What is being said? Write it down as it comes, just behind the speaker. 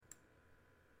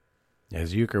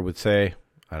As Euchre would say,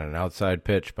 on an outside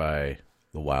pitch by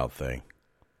the Wild Thing.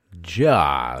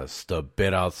 Just a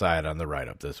bit outside on the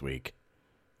write-up this week.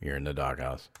 You're in the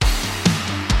Dawghouse.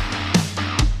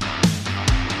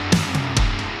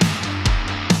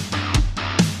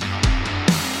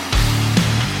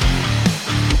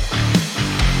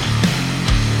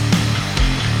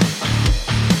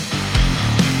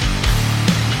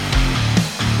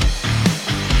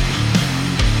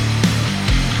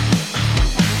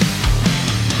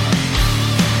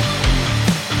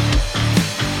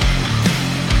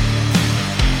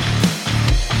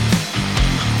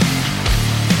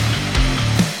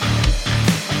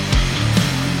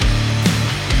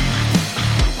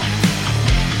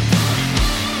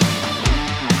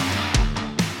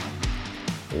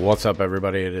 What's up,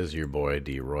 everybody? It is your boy,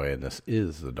 D-Roy, and this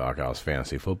is the Dawghouse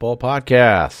Fantasy Football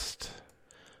Podcast.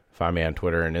 Find me on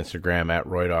Twitter and Instagram at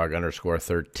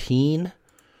RoyDog_13,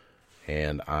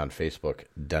 and on Facebook,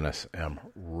 Dennis M.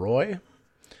 Roy.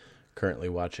 Currently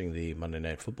watching the Monday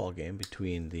Night Football game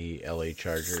between the LA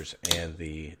Chargers and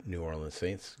the New Orleans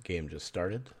Saints. Game just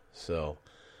started, so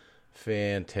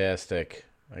fantastic.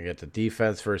 I got the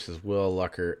defense versus Will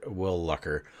Lutz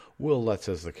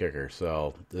as the kicker,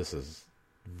 so this is...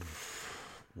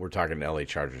 We're talking LA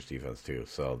Chargers defense too,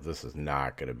 so this is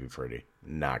not going to be pretty.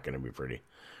 Not going to be pretty.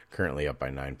 Currently up by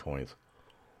 9 points.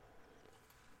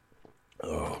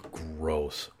 Oh,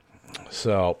 gross.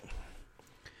 So,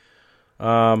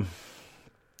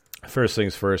 first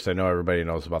things first, I know everybody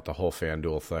knows about the whole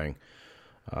FanDuel thing.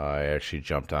 I actually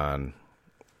jumped on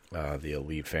the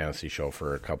Elite Fantasy Show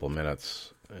for a couple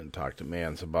minutes and talked to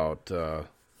Mans about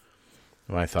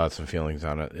my thoughts and feelings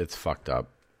on it. It's fucked up.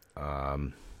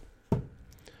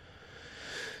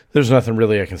 There's nothing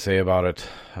really I can say about it.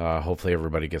 Hopefully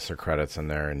everybody gets their credits in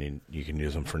there and you can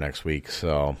use them for next week.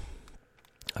 So,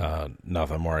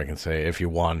 nothing more I can say. If you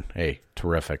won, hey,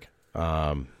 terrific.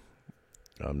 I'm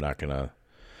not going to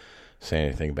say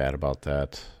anything bad about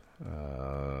that.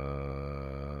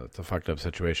 It's a fucked up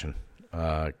situation.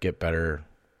 Get better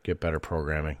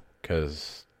programming,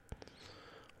 because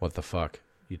what the fuck?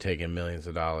 You take in millions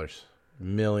of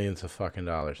fucking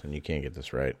dollars, and you can't get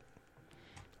this right.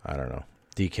 I don't know.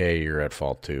 DK, you're at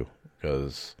fault too,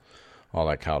 because all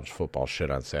that college football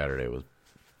shit on Saturday was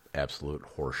absolute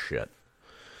horse shit.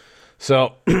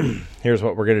 So, here's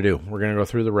what we're going to do. We're going to go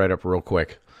through the write-up real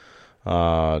quick,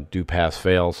 do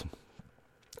pass-fails,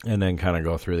 and then kind of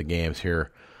go through the games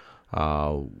here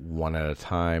one at a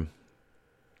time.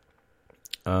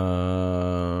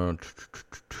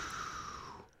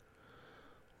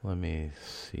 Let me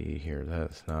see here.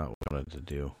 That's not what I wanted to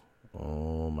do.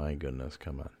 Oh, my goodness.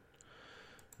 Come on.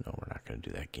 No, we're not going to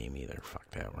do that game either. Fuck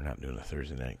that. We're not doing a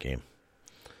Thursday night game.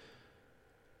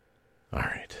 All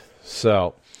right.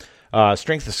 So,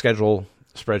 strength of schedule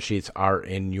spreadsheets are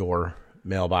in your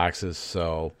mailboxes.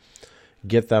 So,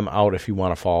 get them out if you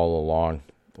want to follow along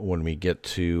when we get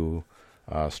to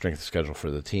strength of schedule for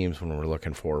the teams, when we're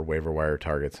looking for waiver wire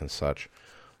targets and such.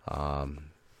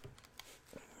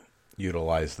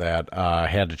 Utilize that. I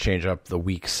had to change up the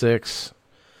week 6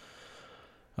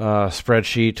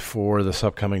 spreadsheet for this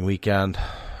upcoming weekend.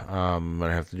 I'm going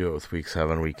to have to do it with week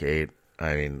 7, week 8.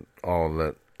 I mean, all of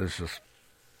it is just,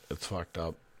 it's fucked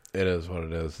up. It is what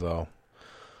it is, though.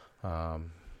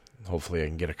 Hopefully I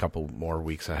can get a couple more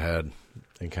weeks ahead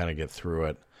and kind of get through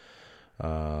it.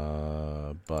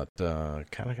 But kind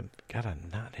of got to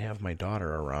not have my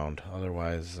daughter around.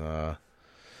 Otherwise,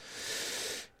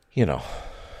 you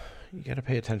got to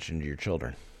pay attention to your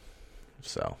children.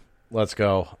 So, let's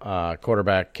go. Cash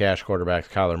quarterbacks,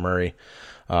 Kyler Murray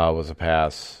was a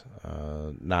pass.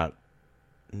 It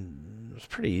was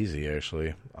pretty easy,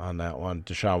 actually, on that one.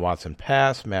 Deshaun Watson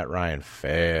pass, Matt Ryan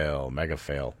mega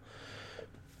fail.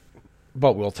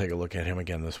 But we'll take a look at him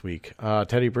again this week.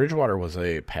 Teddy Bridgewater was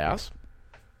a pass,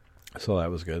 so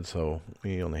that was good. So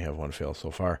we only have one fail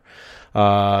so far.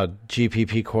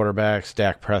 GPP quarterbacks,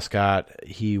 Dak Prescott,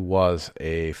 he was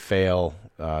a fail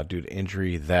due to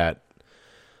injury. That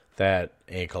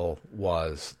ankle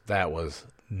was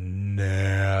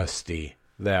nasty.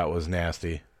 That was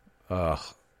nasty. Ugh,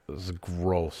 it was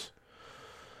gross.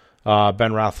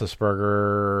 Ben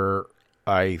Roethlisberger,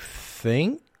 I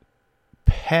think,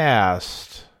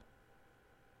 passed.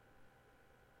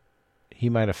 He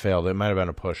might have failed. It might have been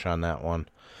a push on that one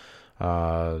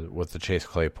with the Chase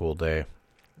Claypool day.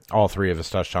 All 3 of his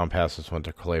touchdown passes went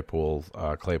to Claypool.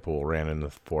 Claypool ran in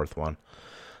the 4th one.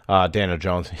 Daniel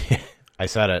Jones, I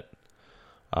said it.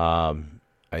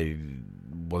 I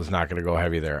was not going to go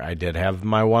heavy there. I did have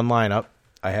my one lineup.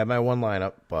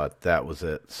 But that was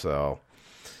it. So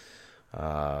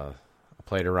I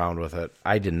played around with it.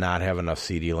 I did not have enough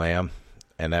CeeDee Lamb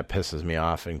and that pisses me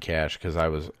off in cash because I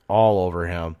was all over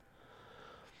him.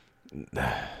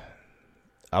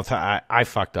 I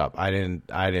fucked up. I didn't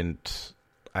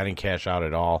cash out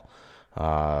at all.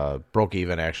 Broke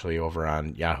even actually over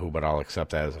on Yahoo, but I'll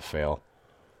accept that as a fail.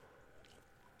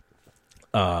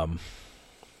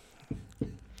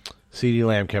 CD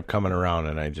Lamb kept coming around,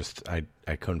 and I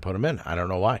couldn't put him in. I don't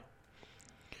know why.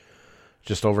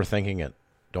 Just overthinking it.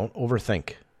 Don't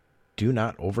overthink. Do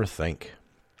not overthink.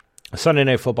 Sunday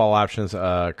Night Football options.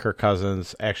 Kirk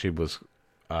Cousins actually was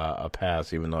a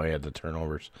pass, even though he had the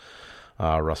turnovers.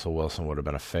 Russell Wilson would have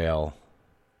been a fail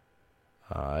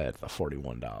at the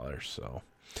 $41. So,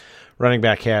 running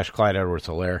back cash, Clyde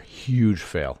Edwards-Helaire, huge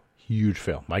fail.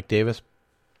 Mike Davis,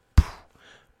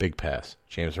 big pass.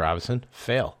 James Robinson,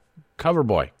 fail. Cover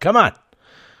boy, come on.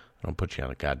 I don't put you on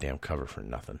the goddamn cover for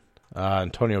nothing.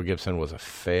 Antonio Gibson was a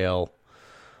fail.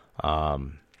 A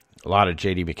lot of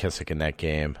J.D. McKissick in that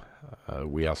game.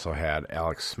 We also had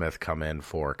Alex Smith come in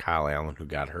for Kyle Allen, who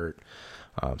got hurt.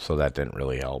 So that didn't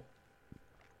really help.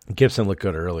 Gibson looked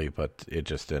good early, but it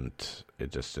just didn't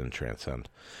transcend.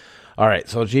 All right,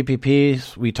 so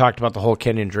GPPs, we talked about the whole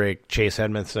Kenyon Drake, Chase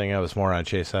Edmonds thing. I was more on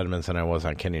Chase Edmonds than I was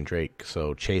on Kenyon Drake.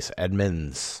 So Chase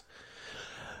Edmonds,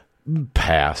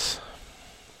 pass.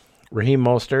 Raheem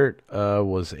Mostert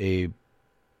was a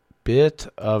bit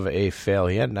of a fail.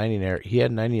 He had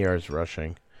 90 yards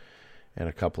rushing and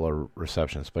a couple of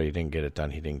receptions, but he didn't get it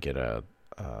done. He didn't get a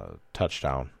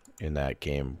touchdown in that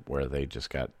game where they just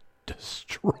got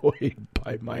destroyed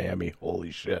by Miami.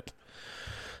 Holy shit.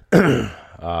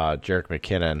 Jerick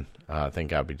McKinnon, thank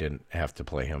God we didn't have to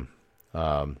play him.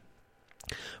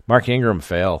 Mark Ingram,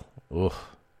 fail.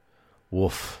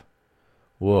 Woof.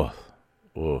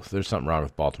 There's something wrong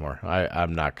with Baltimore.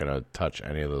 I'm not going to touch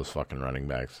any of those fucking running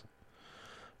backs.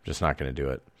 I'm just not going to do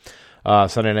it.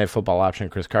 Sunday Night Football option,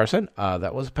 Chris Carson.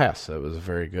 That was a pass. That was a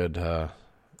very good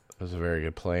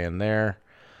play in there.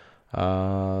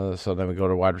 So then we go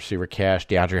to wide receiver cash,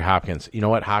 DeAndre Hopkins. You know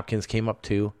what? Hopkins came up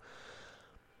too.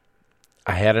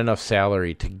 I had enough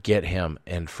salary to get him,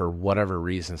 and for whatever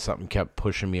reason, something kept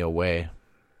pushing me away.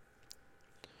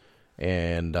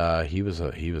 And he was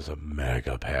a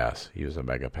mega pass. He was a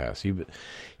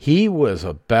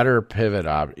better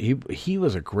pivot he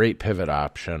was a great pivot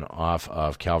option off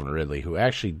of Calvin Ridley, who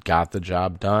actually got the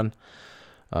job done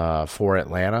for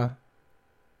Atlanta.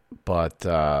 But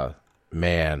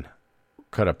man,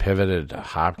 could have pivoted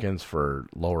Hopkins for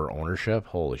lower ownership.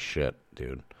 Holy shit,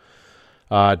 dude.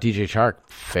 DJ Chark,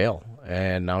 fail,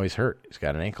 and now he's hurt. He's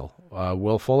got an ankle.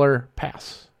 Will Fuller,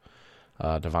 pass.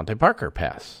 Devontae Parker,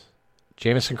 pass.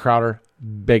 Jamison Crowder,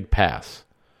 big pass.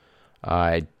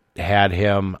 I had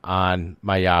him on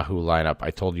my Yahoo lineup. I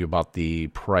told you about the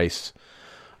price,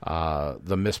 the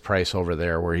misprice over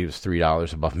there where he was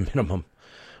 $3 above minimum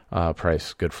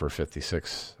price. Good for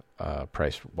 56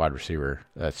 price wide receiver.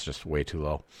 That's just way too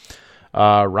low.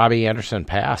 Robbie Anderson,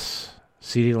 pass.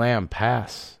 CeeDee Lamb,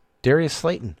 pass. Darius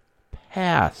Slayton,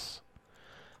 pass.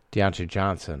 Deontay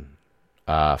Johnson,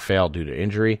 fail due to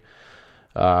injury.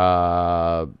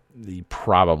 He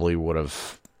probably would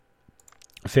have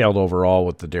failed overall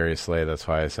with the Darius Slay. That's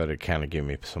why I said it kind of gave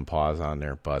me some pause on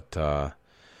there. But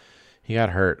he got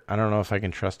hurt. I don't know if I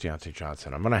can trust Deontay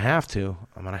Johnson. I'm going to have to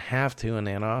in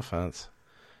that offense.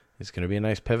 He's going to be a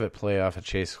nice pivot play off of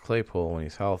Chase Claypool when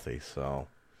he's healthy. So,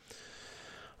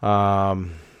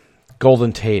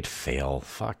 Golden Tate, fail.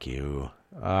 Fuck you.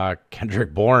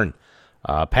 Kendrick Bourne,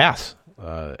 pass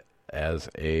as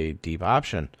a deep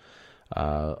option.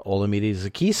 Olamide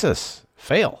Zaccheaus,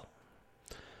 fail.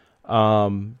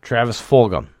 Travis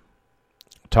Fulgham,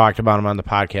 talked about him on the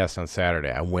podcast on Saturday.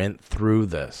 I went through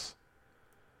this,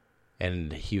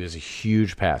 and he was a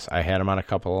huge pass. I had him on a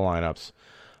couple of lineups.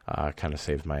 Kind of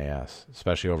saved my ass,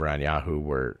 especially over on Yahoo,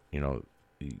 where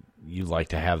you like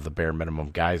to have the bare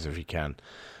minimum guys if you can,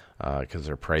 because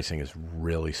their pricing is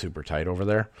really super tight over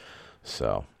there.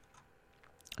 So,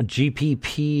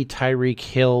 GPP Tyreek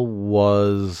Hill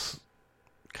was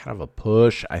kind of a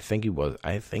push. I think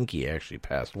he actually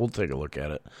passed. We'll take a look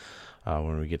at it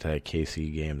when we get to that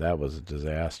KC game. That was a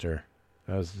disaster.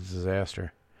 I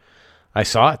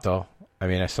saw it, though.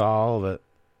 I saw all of it.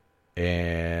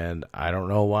 And I don't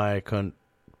know why I couldn't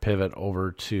pivot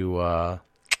over to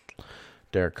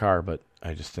Derek Carr, but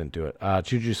I just didn't do it.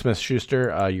 Juju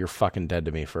Smith-Schuster, you're fucking dead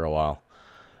to me for a while.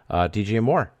 DJ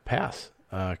Moore, pass.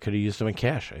 Could have used him in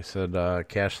cash. I said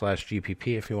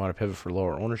cash/GPP if you want to pivot for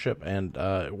lower ownership, and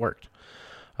it worked.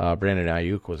 Brandon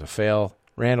Ayuk was a fail.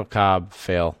 Randall Cobb,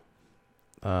 fail.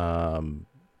 Brandon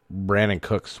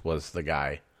Cooks was the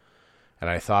guy And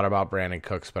I thought about Brandon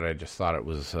Cooks, but I just thought it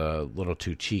was a little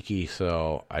too cheeky,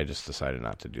 so I just decided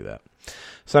not to do that.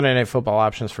 Sunday Night Football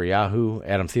options for Yahoo: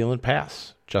 Adam Thielen,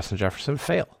 pass. Justin Jefferson,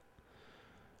 fail.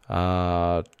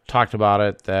 Talked about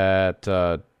it that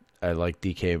I like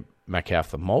DK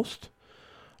Metcalf the most.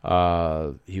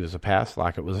 He was a pass.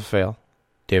 Lockett was a fail.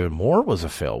 David Moore was a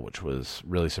fail, which was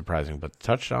really surprising. But the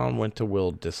touchdown went to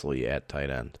Will Dissly at tight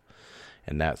end.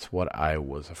 And that's what I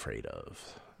was afraid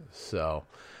of. So,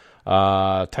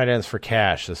 tight ends for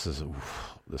cash. This was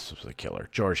a killer.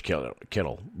 George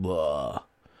Kittle. Blah.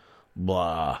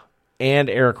 Blah. And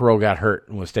Eric Rowe got hurt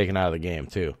and was taken out of the game,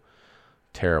 too.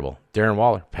 Terrible. Darren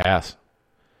Waller, pass.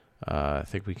 I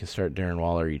think we can start Darren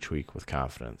Waller each week with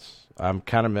confidence. I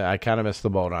kind of missed the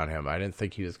boat on him. I didn't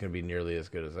think he was going to be nearly as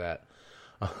good as that.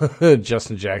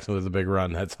 Justin Jackson with a big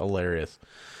run. That's hilarious.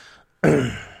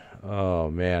 Oh,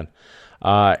 man.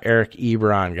 Eric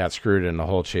Ebron got screwed in the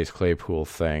whole Chase Claypool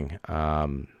thing.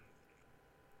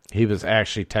 He was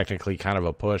actually technically kind of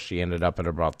a push. He ended up at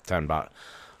about 10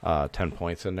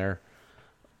 points in there,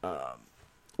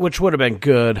 which would have been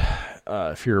good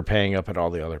if you were paying up at all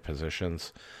the other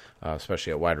positions, especially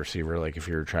at wide receiver, like if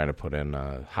you were trying to put in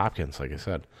Hopkins, like I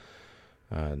said.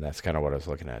 And that's kind of what I was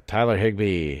looking at. Tyler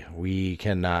Higbee, we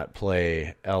cannot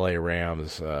play L.A.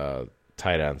 Rams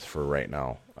tight ends for right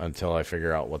now until I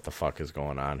figure out what the fuck is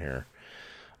going on here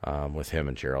with him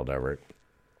and Gerald Everett.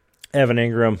 Evan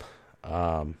Ingram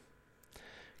got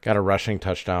a rushing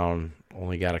touchdown,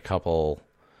 only got a couple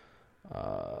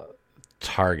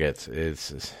targets.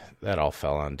 That all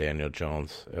fell on Daniel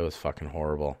Jones. It was fucking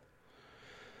horrible.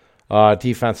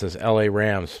 Defenses, L.A.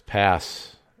 Rams,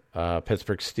 pass.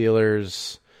 Pittsburgh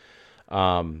Steelers,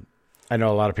 I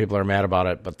know a lot of people are mad about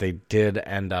it, but they did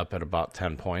end up at about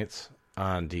 10 points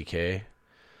on DK.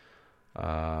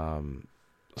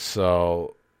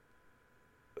 So,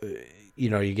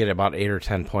 you get about 8 or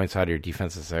 10 points out of your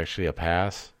defense. It's actually a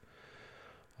pass.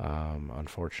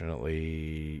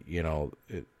 Unfortunately,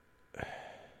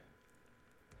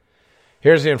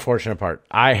 here's the unfortunate part.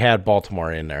 I had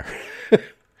Baltimore in there,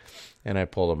 and I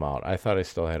pulled them out. I thought I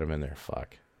still had them in there.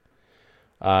 Fuck.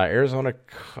 Arizona,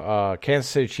 Kansas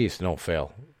City Chiefs, no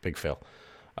fail. Big fail.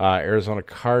 Arizona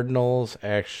Cardinals,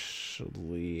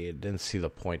 actually, I didn't see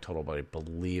the point total, but I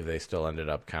believe they still ended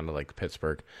up kind of like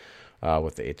Pittsburgh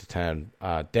with the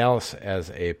 8-10. Dallas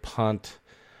as a punt.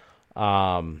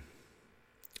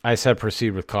 I said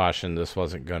proceed with caution. This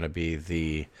wasn't going to be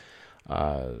the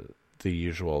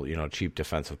usual, cheap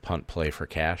defensive punt play for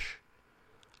cash.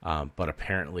 But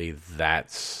apparently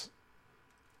that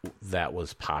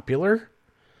was popular,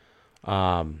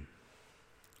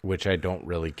 which I don't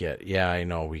really get. Yeah, I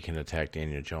know we can attack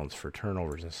Daniel Jones for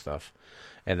turnovers and stuff.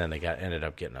 And then they ended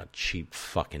up getting a cheap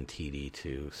fucking TD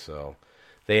too. So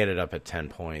they ended up at 10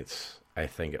 points. I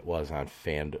think it was on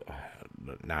FanDuel.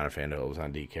 Not on FanDuel, it was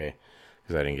on DK.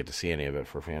 Because I didn't get to see any of it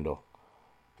for FanDuel.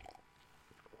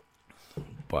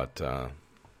 But,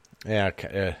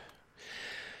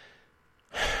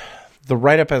 the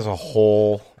write-up as a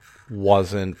whole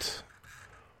wasn't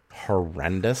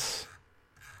horrendous.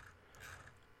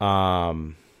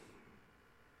 The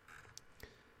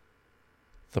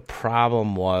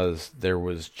problem was there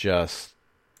was too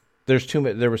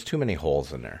many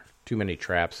holes in there, too many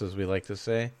traps, as we like to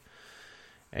say,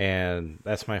 and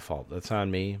that's my fault. That's on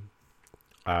me.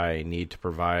 I need to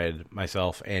provide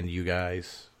myself and you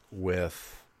guys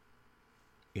with,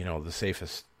 the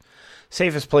safest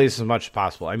plays as much as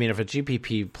possible. I mean, if a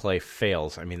GPP play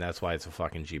fails, that's why it's a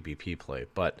fucking GPP play.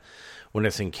 But when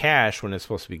it's in cash, when it's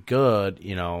supposed to be good,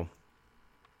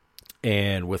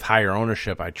 and with higher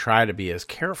ownership, I try to be as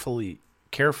carefully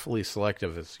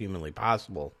selective as humanly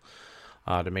possible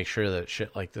to make sure that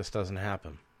shit like this doesn't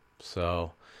happen.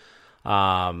 So,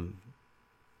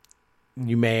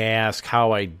 you may ask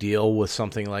how I deal with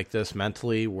something like this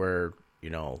mentally, where,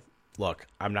 look,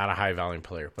 I'm not a high volume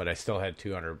player, but I still had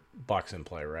 $200 in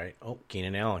play, right? Oh,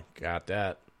 Keenan Allen, got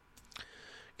that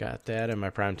in my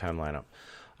primetime lineup.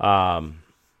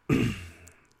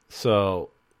 So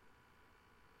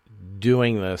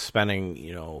doing this,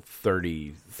 spending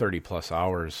 30 plus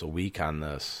hours a week on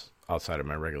this outside of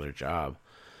my regular job,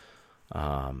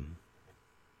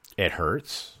 it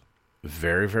hurts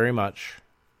very, very much.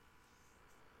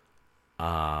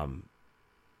 But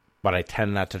I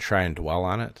tend not to try and dwell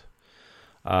on it.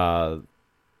 The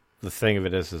thing of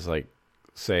it is like,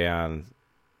 say on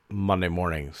Monday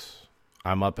mornings,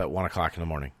 I'm up at 1 o'clock in the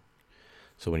morning.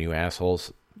 So when you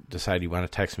assholes decide you want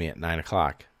to text me at 9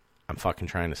 o'clock, I'm fucking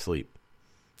trying to sleep.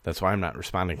 That's why I'm not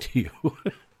responding to you.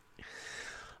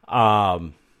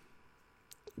 But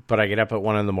I get up at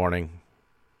 1 in the morning,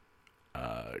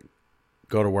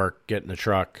 go to work, get in the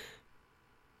truck,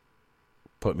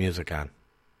 put music on.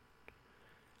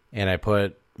 And I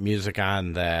put music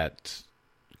on that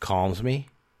calms me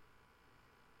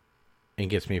and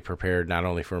gets me prepared not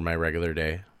only for my regular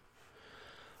day,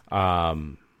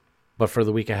 but for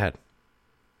the week ahead.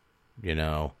 You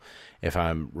know, if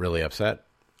I'm really upset,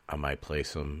 I might play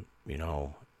some,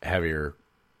 heavier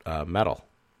metal.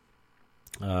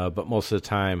 But most of the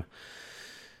time,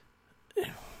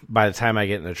 by the time I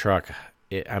get in the truck,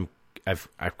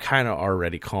 I've kind of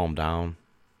already calmed down.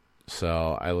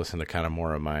 So I listen to kind of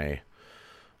more of my,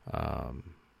 I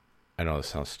know this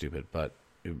sounds stupid, but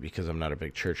because I'm not a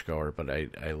big churchgoer, but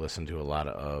I listen to a lot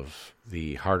of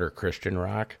the harder Christian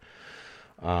rock.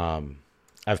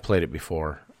 I've played it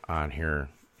before on here,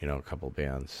 a couple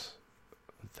bands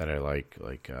that I like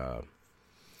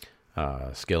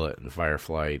Skillet and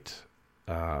Fireflight.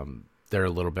 They're a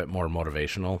little bit more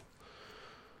motivational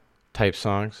type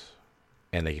songs,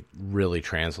 and they really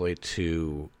translate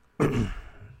to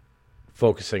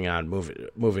focusing on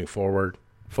moving forward,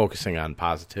 focusing on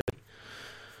positivity.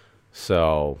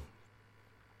 So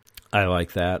I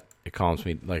like that. It calms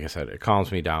me, like I said, it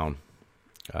calms me down.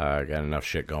 I got enough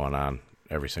shit going on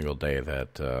every single day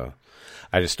that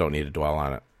I just don't need to dwell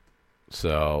on it.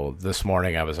 So this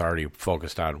morning I was already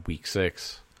focused on week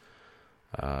 6.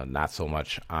 Not so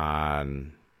much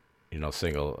on, not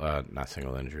single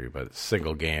injury, but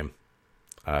single game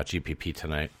GPP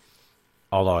tonight.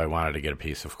 Although I wanted to get a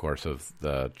piece, of course, of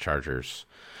the Chargers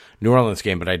New Orleans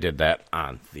game, but I did that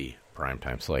on the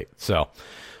primetime slate. So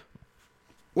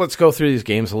let's go through these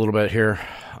games a little bit here.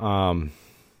 Don't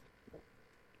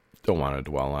want to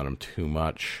dwell on them too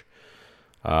much.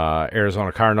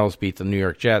 Arizona Cardinals beat the New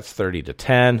York Jets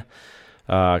 30-10.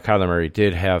 Kyler Murray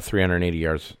did have 380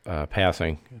 yards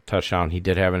passing, touchdown. He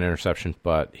did have an interception,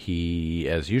 but he,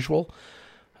 as usual,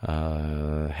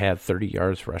 had 30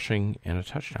 yards rushing and a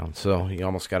touchdown. So he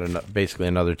almost got basically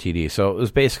another TD. So it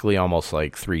was basically almost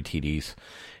like 3 TDs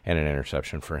and an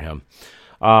interception for him.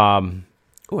 I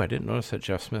didn't notice that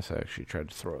Jeff Smith actually tried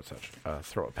to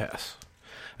throw a pass.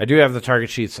 I do have the target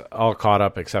sheets all caught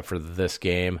up except for this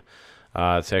game.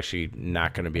 It's actually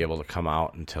not going to be able to come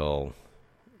out until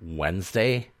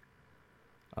Wednesday.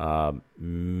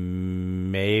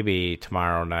 Maybe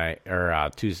tomorrow night or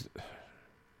Tuesday.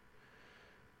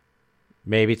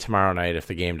 Maybe tomorrow night if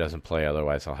the game doesn't play.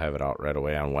 Otherwise, I'll have it out right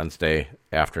away on Wednesday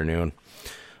afternoon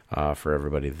for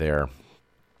everybody there.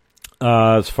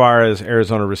 As far as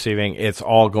Arizona receiving, it's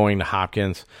all going to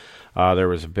Hopkins. There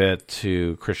was a bit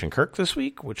to Christian Kirk this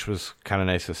week, which was kind of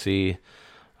nice to see.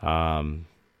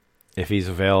 If he's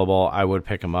available, I would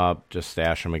pick him up, just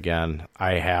stash him again.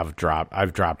 I've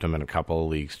dropped him in a couple of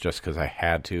leagues just because I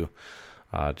had to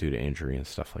due to injury and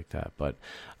stuff like that. But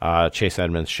Chase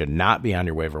Edmonds should not be on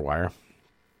your waiver wire.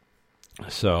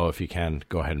 So if you can,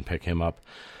 go ahead and pick him up.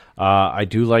 I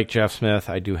do like Jeff Smith.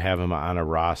 I do have him on a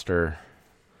roster.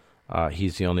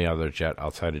 He's the only other Jet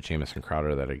outside of Jamison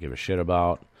Crowder that I give a shit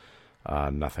about.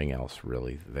 Nothing else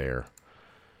really there.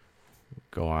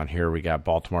 Go on here. We got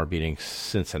Baltimore beating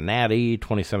Cincinnati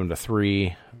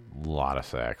 27-3. A lot of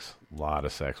sacks. What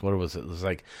was it? It was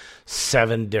like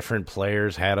 7 different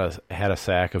players had a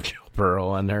sack of Joe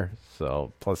Burrow in there.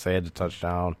 So plus they had the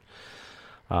touchdown.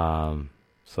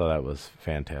 So that was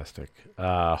fantastic.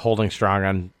 Holding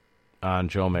strong on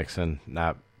Joe Mixon,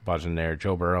 not budging there.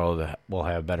 Joe Burrow will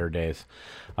have better days.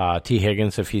 T.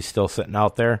 Higgins, if he's still sitting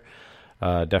out there,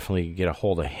 definitely get a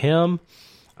hold of him.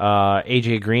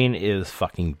 AJ Green is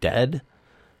fucking dead,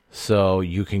 so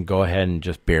you can go ahead and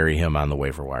just bury him on the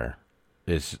waiver wire.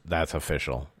 That's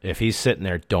official. If he's sitting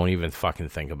there, don't even fucking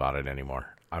think about it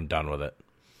anymore. I'm done with it.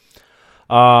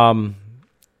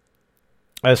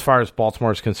 As far as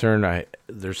Baltimore is concerned,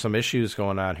 there's some issues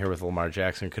going on here with Lamar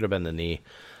Jackson. Could have been the knee.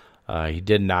 He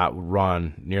did not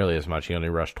run nearly as much. He only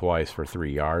rushed twice for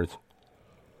 3 yards.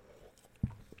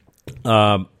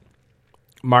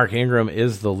 Mark Ingram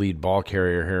is the lead ball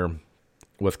carrier here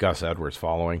with Gus Edwards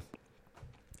following.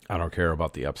 I don't care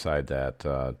about the upside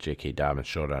that J.K. Dobbins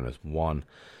showed on his one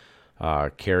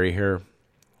carry here.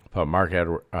 But Mark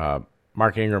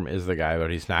Ingram is the guy,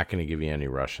 but he's not going to give you any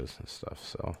rushes and stuff.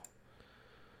 So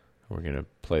we're going to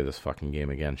play this fucking game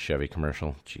again. Chevy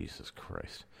commercial. Jesus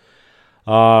Christ.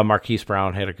 Marquise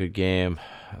Brown had a good game.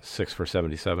 6 for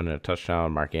 77 and a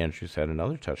touchdown. Mark Andrews had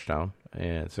another touchdown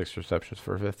and 6 receptions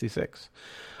for 56.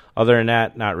 Other than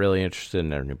that, not really interested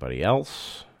in anybody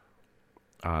else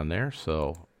on there.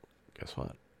 So guess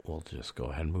what? We'll just go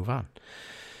ahead and move on.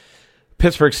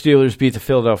 Pittsburgh Steelers beat the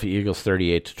Philadelphia Eagles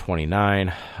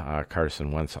 38-29.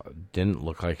 Carson Wentz didn't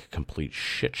look like a complete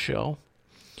shit show.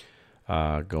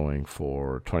 going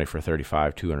for 20 for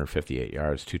 35, 258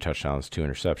 yards, 2 touchdowns, 2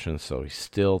 interceptions. So he's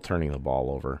still turning the ball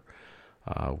over,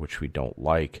 which we don't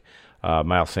like.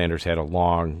 Miles Sanders had a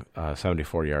long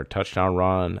 74-yard touchdown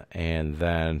run, and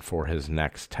then for his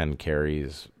next 10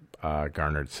 carries,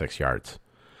 garnered 6 yards.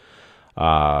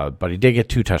 But he did get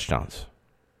 2 touchdowns.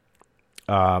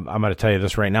 I'm going to tell you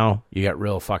this right now. You got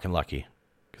real fucking lucky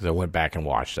because I went back and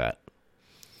watched that.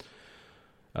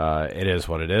 It is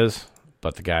what it is.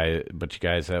 But you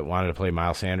guys that wanted to play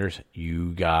Miles Sanders,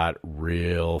 you got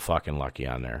real fucking lucky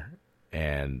on there.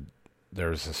 And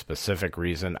there's a specific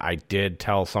reason. I did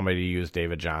tell somebody to use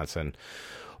David Johnson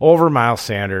over Miles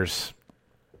Sanders,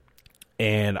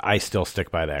 and I still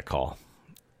stick by that call.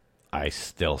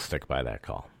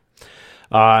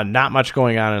 Not much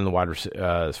going on in the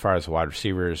as far as the wide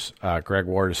receivers. Greg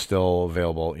Ward is still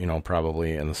available,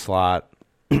 probably in the slot.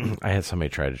 I had somebody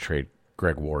try to trade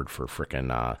Greg Ward for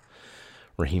frickin'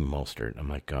 Raheem Mostert. I'm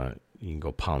like, you can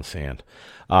go pound sand.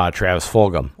 Travis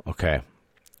Fulgham. Okay.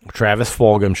 Travis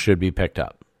Fulgham should be picked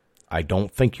up. I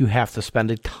don't think you have to spend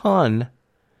a ton.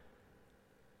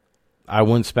 I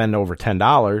wouldn't spend over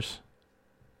 $10.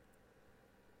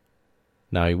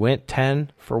 Now, he went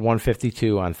 10 for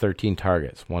 152 on 13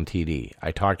 targets, 1 TD.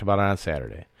 I talked about it on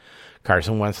Saturday.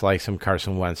 Carson Wentz likes him.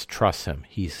 Carson Wentz trusts him.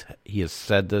 He has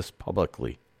said this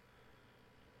publicly.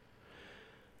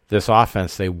 This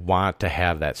offense, they want to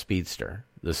have that speedster.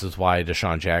 This is why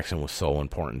Deshaun Jackson was so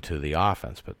important to the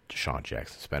offense, but Deshaun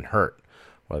Jackson's been hurt.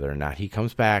 Whether or not he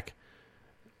comes back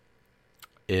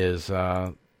is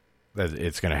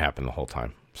it's going to happen the whole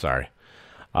time. Sorry.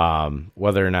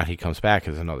 Whether or not he comes back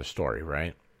is another story,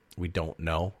 right? We don't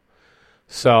know.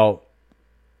 So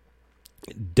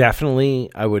definitely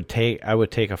I would take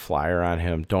a flyer on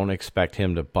him. Don't expect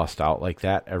him to bust out like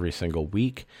that every single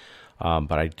week.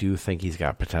 But I do think he's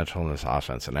got potential in this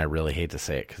offense, and I really hate to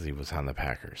say it because he was on the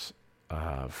Packers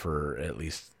for at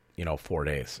least 4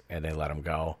 days, and they let him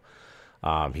go.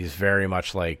 He's very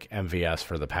much like MVS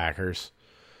for the Packers,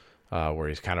 where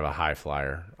he's kind of a high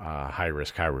flyer, high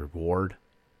risk, high reward.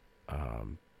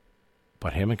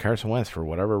 But him and Carson Wentz, for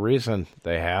whatever reason,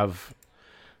 they have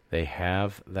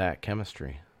that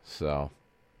chemistry. So,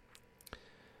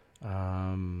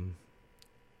 I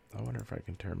wonder if I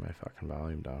can turn my fucking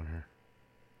volume down here.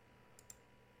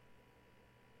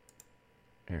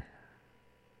 Here.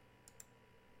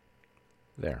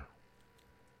 There.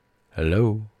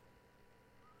 Hello.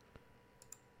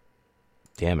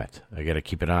 Damn it. I gotta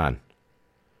keep it on.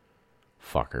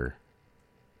 Fucker.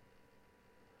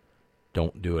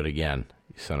 Don't do it again,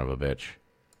 you son of a bitch.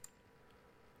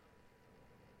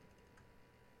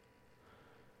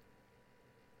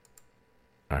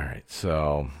 Alright,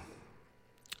 so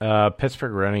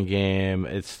Pittsburgh running game,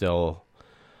 it's still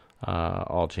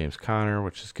all James Conner,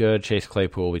 which is good. Chase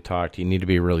Claypool, we talked. You need to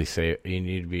be really safe. You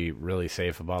need to be really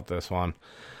safe about this one.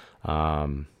 I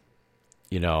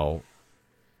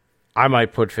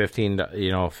might put 15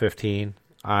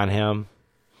 on him.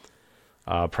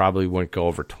 Probably wouldn't go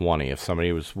over 20 if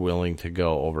somebody was willing to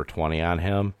go over 20 on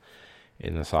him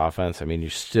in this offense. I mean, you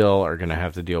still are going to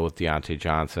have to deal with Deontay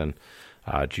Johnson,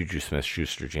 Juju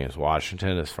Smith-Schuster, James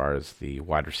Washington, as far as the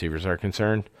wide receivers are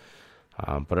concerned.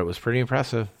 But it was pretty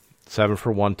impressive. 7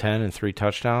 for 110 and 3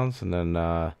 touchdowns. And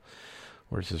then,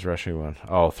 where's his rushing one?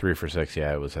 Oh, 3 for 6.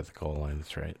 Yeah, it was at the goal line.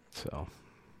 That's right. So,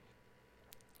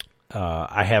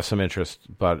 I have some interest,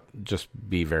 but just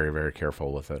be very, very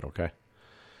careful with it, okay?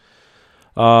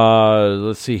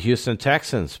 Let's see. Houston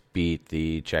Texans beat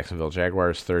the Jacksonville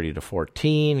Jaguars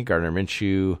 30-14. Gardner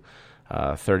Minshew,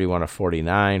 31 of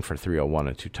 49 for 301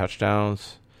 and 2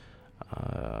 touchdowns.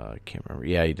 I can't remember.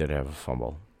 Yeah, he did have a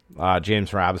fumble.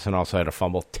 James Robinson also had a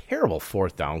fumble. Terrible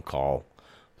 4th down call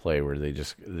play where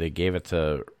they gave it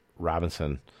to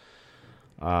Robinson,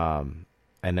 and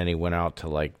then he went out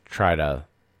to try to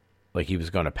he was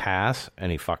going to pass,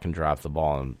 and he fucking dropped the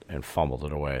ball and fumbled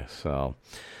it away. So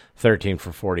 13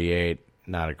 for 48,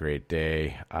 not a great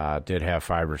day. Did have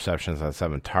 5 receptions on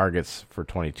 7 targets for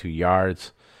 22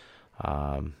 yards. So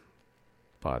I'm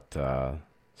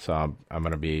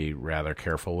going to be rather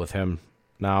careful with him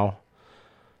now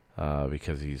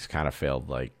because he's kind of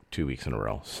failed 2 weeks in a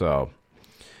row. So,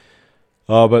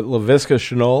 but Laviska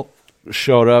Shenault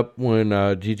showed up when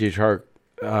DJ Chark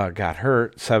got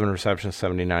hurt. 7 receptions,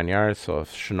 79 yards. So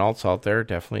if Shenault's out there,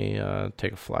 definitely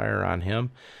take a flyer on him.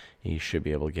 You should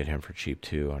be able to get him for cheap,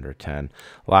 too, under 10.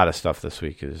 A lot of stuff this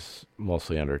week is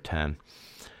mostly under 10.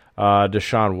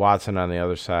 Deshaun Watson on the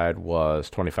other side was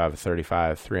 25 of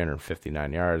 35,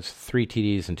 359 yards, 3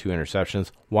 TDs and 2 interceptions.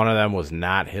 One of them was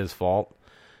not his fault.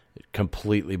 It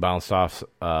completely bounced off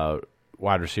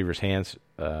wide receiver's hands.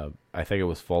 I think it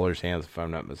was Fuller's hands, if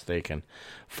I'm not mistaken.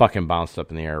 Fucking bounced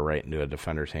up in the air right into a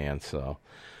defender's hand, so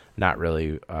not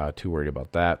really too worried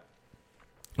about that.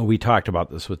 We talked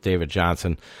about this with David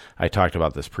Johnson. I talked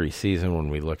about this preseason when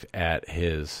we looked at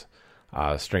his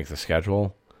strength of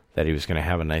schedule, that he was going to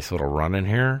have a nice little run in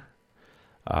here.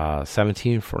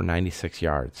 17 for 96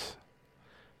 yards.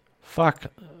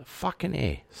 Fucking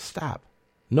A. Stop.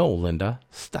 No, Linda.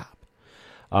 Stop.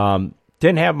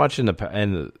 Didn't have much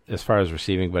in as far as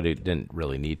receiving, but he didn't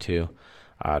really need to.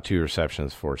 2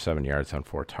 receptions for 7 yards on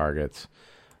 4 targets.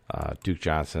 Duke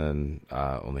Johnson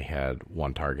only had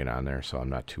 1 target on there, so I'm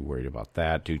not too worried about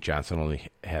that. Duke Johnson only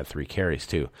had 3 carries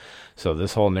too. So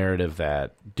this whole narrative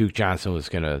that Duke Johnson was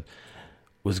gonna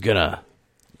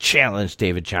challenge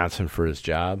David Johnson for his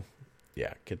job,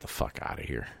 yeah, get the fuck out of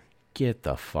here. Get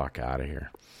the fuck out of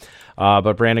here.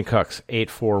 But Brandon Cooks, 8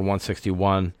 for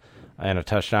 161 and a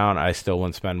touchdown. I still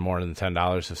wouldn't spend more than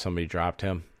 $10 if somebody dropped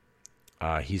him.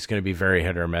 He's going to be very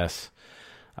hit or miss.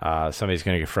 Somebody's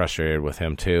going to get frustrated with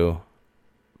him too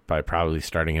by probably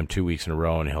starting him 2 weeks in a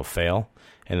row, and he'll fail,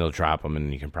 and they'll drop him,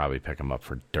 and you can probably pick him up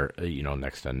for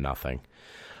next to nothing.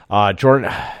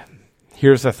 Jordan,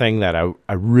 here's the thing that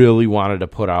I really wanted to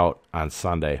put out on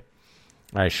Sunday.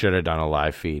 I should have done a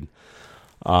live feed.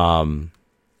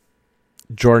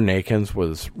 Jordan Akins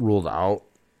was ruled out,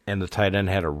 and the tight end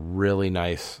had a really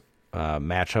nice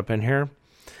matchup in here.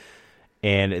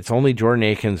 And it's only Jordan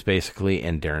Akins, basically,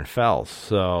 and Darren Fells.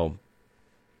 So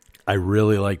I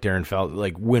really like Darren Fells.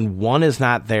 Like, when one is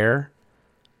not there,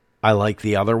 I like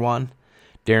the other one.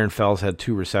 Darren Fells had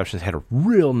 2 receptions, had a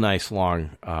real nice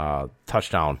long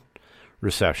touchdown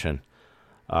reception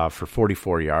for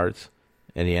 44 yards.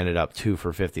 And he ended up 2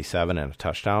 for 57 and a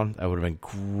touchdown. That would have been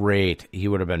great.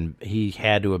 He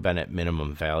had to have been at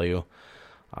minimum value.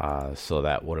 So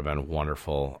that would have been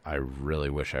wonderful. I really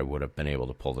wish I would have been able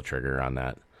to pull the trigger on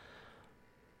that.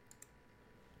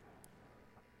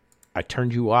 I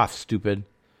turned you off, stupid.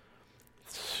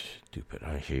 Stupid.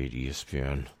 I hate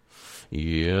ESPN.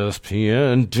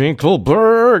 ESPN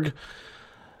Dinkelberg.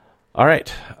 All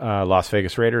right. Las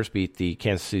Vegas Raiders beat the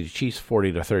Kansas City Chiefs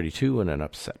 40-32 in an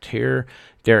upset here.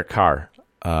 Derek Carr.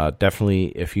 Definitely,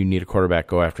 if you need a quarterback,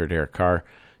 go after Derek Carr.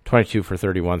 22 for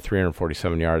 31,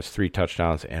 347 yards, 3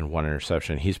 touchdowns, and 1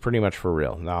 interception. He's pretty much for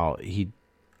real. Now,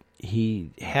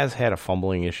 he has had a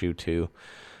fumbling issue too,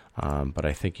 but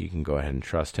I think you can go ahead and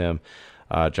trust him.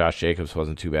 Josh Jacobs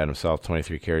wasn't too bad himself.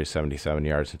 23 carries, 77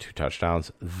 yards, and 2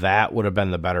 touchdowns. That would have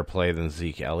been the better play than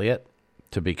Zeke Elliott,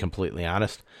 to be completely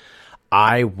honest.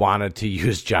 I wanted to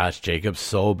use Josh Jacobs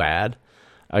so bad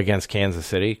against Kansas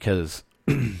City because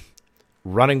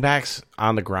running backs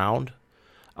on the ground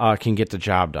can get the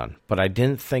job done. But I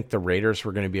didn't think the Raiders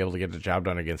were going to be able to get the job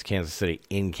done against Kansas City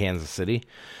in Kansas City.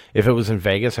 If it was in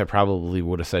Vegas, I probably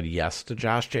would have said yes to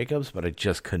Josh Jacobs, but I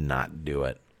just could not do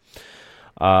it.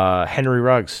 Henry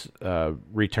Ruggs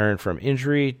returned from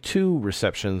injury, 2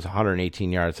 receptions,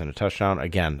 118 yards, and a touchdown.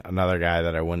 Again, another guy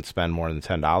that I wouldn't spend more than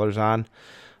 $10 on.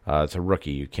 It's a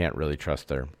rookie. You can't really trust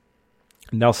there.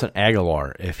 Nelson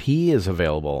Aguilar, if he is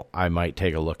available, I might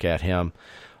take a look at him,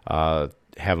 have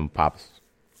him pop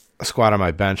a squat on my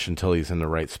bench until he's in the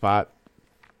right spot.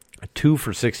 2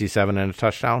 for 67 and a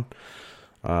touchdown.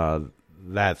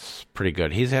 That's pretty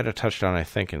good. He's had a touchdown, I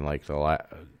think, in like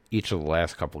each of the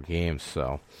last couple games.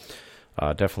 So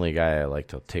definitely a guy I like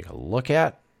to take a look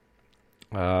at.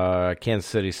 Kansas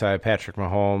City side, Patrick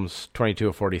Mahomes, 22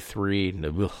 of 43,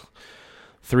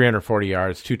 340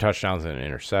 yards, 2 touchdowns and an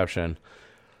interception.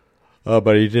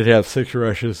 But he did have 6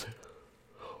 rushes.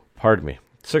 Pardon me.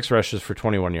 6 rushes for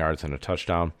 21 yards and a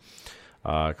touchdown.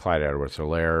 Clyde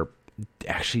Edwards-Helaire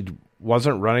actually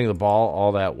wasn't running the ball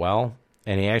all that well,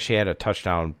 and he actually had a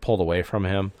touchdown pulled away from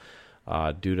him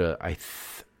due to, I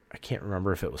can't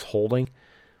remember if it was holding.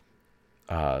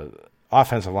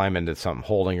 Offensive lineman did something,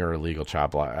 holding or illegal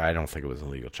chop block. I don't think it was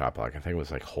illegal chop block. I think it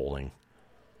was like holding.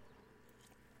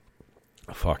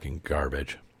 Fucking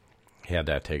garbage. He had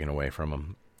that taken away from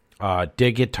him.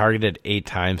 Did get targeted 8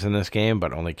 times in this game,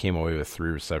 but only came away with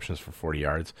 3 receptions for 40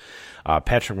 yards.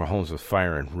 Patrick Mahomes was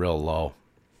firing real low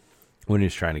when he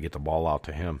was trying to get the ball out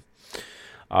to him.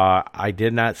 I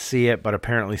did not see it, but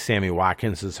apparently Sammy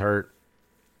Watkins is hurt.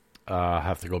 I'll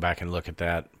have to go back and look at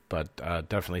that, but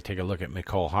definitely take a look at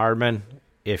Mecole Hardman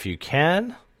if you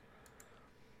can.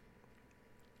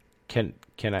 Can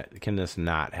this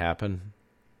not happen?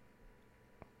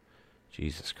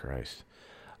 Jesus Christ.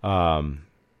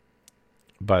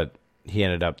 But he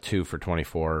ended up 2 for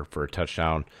 24 for a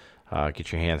touchdown.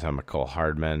 Get your hands on Mecole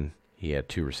Hardman. He had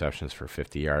 2 receptions for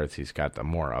 50 yards. He's got the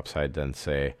more upside than,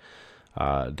 say,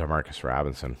 Demarcus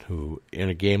Robinson, who in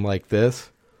a game like this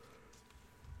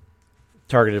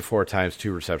Targeted 4 times,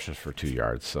 2 receptions for 2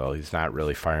 yards. So he's not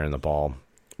really firing the ball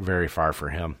very far for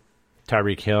him.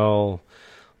 Tyreek Hill,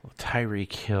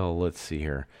 let's see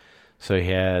here. So he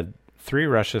had 3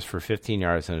 rushes for 15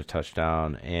 yards and a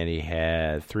touchdown, and he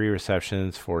had 3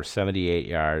 receptions for 78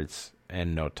 yards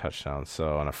and no touchdowns.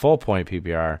 So on a full point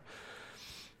PPR,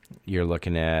 you're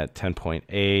looking at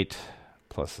 10.8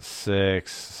 plus a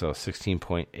 6, so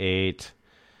 16.8.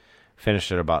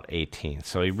 Finished at about 18.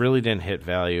 So he really didn't hit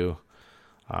value.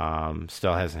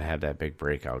 Still hasn't had that big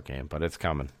breakout game, but it's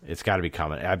coming. It's got to be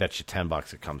coming. I bet you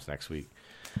 $10 it comes next week.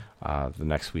 The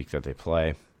next week that they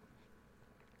play.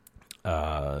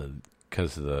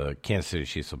 Because the Kansas City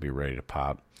Chiefs will be ready to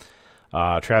pop.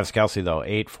 Travis Kelce, though,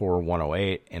 8 for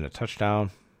 108 and a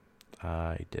touchdown.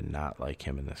 I did not like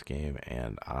him in this game,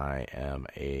 and I am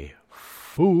a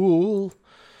fool.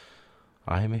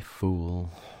 I'll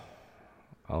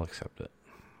accept it.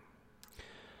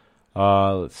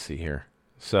 Let's see here.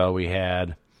 So we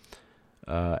had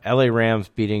LA Rams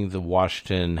beating the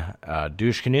Washington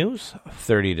Douche Canoes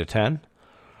 30-10.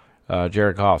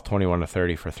 Jared Goff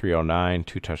 21-30 for 309,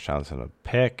 2 touchdowns and a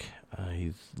pick.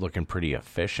 He's looking pretty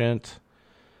efficient,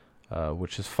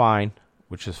 which is fine.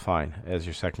 As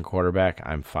your second quarterback,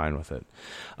 I'm fine with it.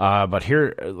 But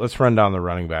here, let's run down the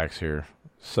running backs here.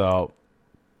 So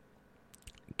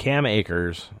Cam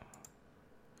Akers.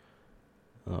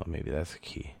 Oh, maybe that's the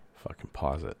key. Fucking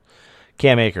pause it.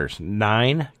 Cam Akers,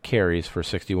 9 carries for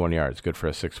 61 yards. Good for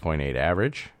a 6.8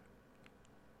 average.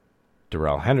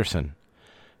 Darrell Henderson,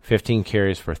 15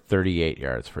 carries for 38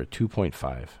 yards for a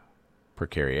 2.5 per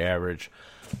carry average.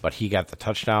 But he got the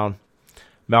touchdown.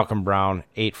 Malcolm Brown,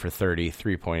 8 for 30,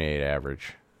 3.8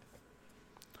 average.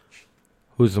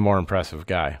 Who's the more impressive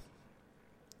guy?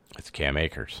 It's Cam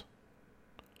Akers.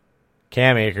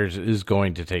 Cam Akers is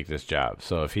going to take this job.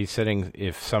 So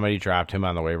if somebody dropped him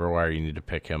on the waiver wire, you need to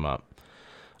pick him up.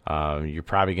 You're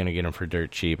probably going to get him for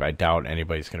dirt cheap. I doubt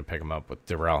anybody's going to pick him up with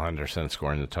Darrell Henderson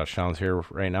scoring the touchdowns here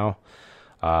right now.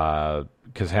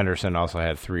 Because Henderson also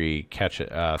had 3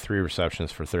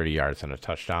 receptions for 30 yards and a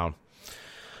touchdown.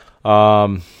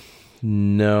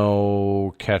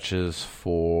 No catches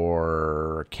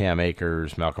for Cam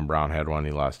Akers. Malcolm Brown had one.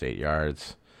 He lost 8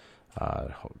 yards.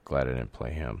 Glad I didn't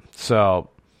play him. So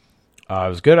I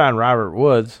was good on Robert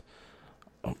Woods,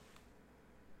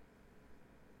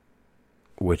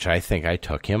 which I think I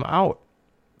took him out.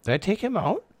 Did I take him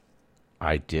out?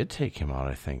 I did take him out,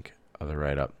 I think, of the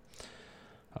write-up.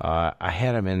 I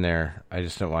had him in there. I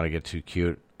just didn't want to get too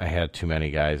cute. I had too many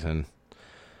guys in.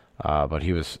 But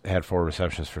he had 4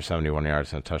 receptions for 71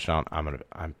 yards and a touchdown.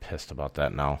 I'm pissed about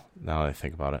that now that I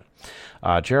think about it.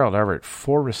 Gerald Everett,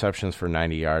 4 receptions for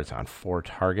 90 yards on 4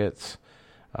 targets.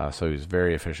 So he was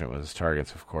very efficient with his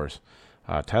targets, of course.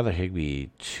 Tyler Higbee,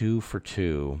 2 for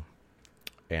 2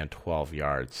 and 12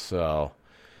 yards. So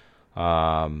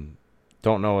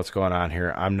don't know what's going on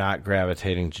here. I'm not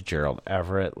gravitating to Gerald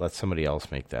Everett. Let somebody else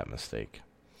make that mistake.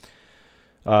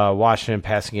 Washington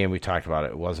passing game, we talked about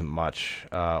it. It wasn't much.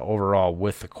 Overall,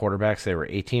 with the quarterbacks, they were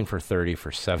 18 for 30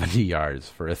 for 70 yards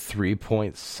for a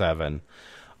 3.7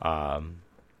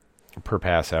 per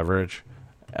pass average.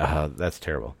 That's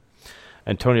terrible.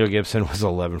 Antonio Gibson was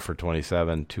 11 for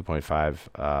 27,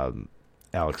 2.5.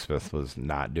 Alex Smith was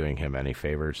not doing him any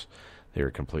favors. They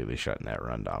were completely shutting that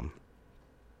run down.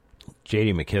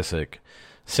 J.D. McKissick,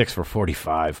 6 for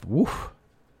 45. Woof.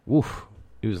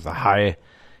 He was the high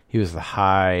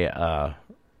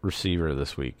receiver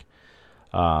this week.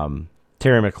 Terry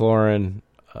McLaurin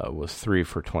was 3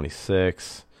 for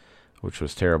 26, which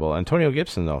was terrible. Antonio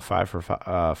Gibson, though, 5 for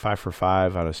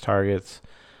 5 on his targets,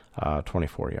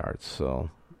 24 yards. So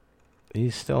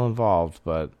he's still involved,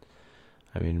 but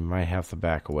I mean, you might have to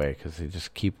back away because they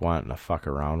just keep wanting to fuck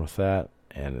around with that,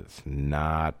 and it's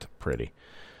not pretty.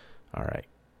 All right.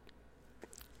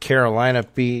 Carolina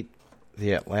beat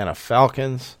the Atlanta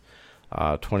Falcons.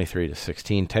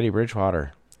 23-16. Teddy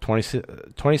Bridgewater,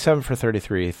 27 for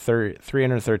 33,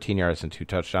 313 yards and 2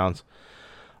 touchdowns.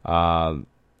 He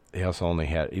only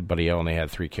had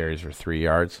 3 carries for 3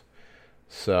 yards.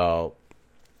 So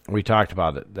we talked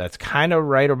about it. That's kind of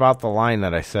right about the line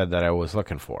that I said that I was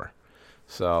looking for.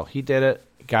 So he did it.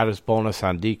 Got his bonus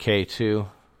on DK too.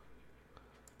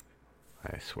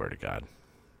 I swear to God,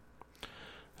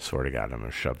 I'm going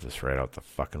to shove this right out the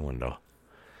fucking window.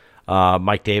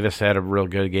 Mike Davis had a real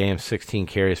good game, 16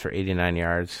 carries for 89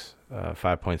 yards,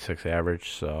 5.6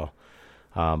 average. So,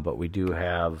 but we do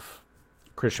have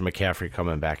Christian McCaffrey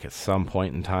coming back at some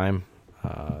point in time,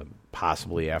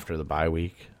 possibly after the bye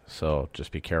week. So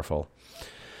just be careful.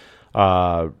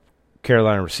 Carolina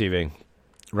receiving,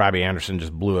 Robbie Anderson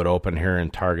just blew it open here in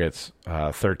targets,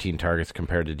 13 targets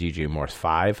compared to DJ Moore's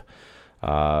 5.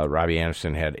 Robbie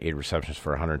Anderson had 8 receptions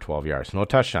for 112 yards. No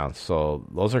touchdowns, so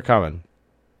those are coming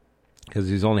because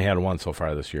he's only had 1 so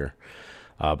far this year.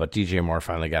 But DJ Moore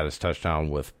finally got his touchdown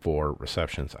with 4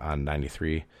 receptions on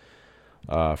 93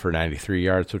 for 93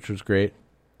 yards, which was great.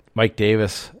 Mike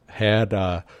Davis had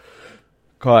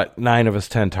caught 9 of his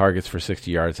 10 targets for 60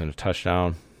 yards and a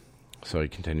touchdown, so he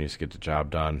continues to get the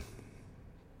job done.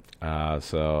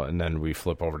 And then we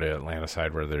flip over to Atlanta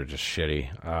side where they're just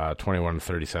shitty.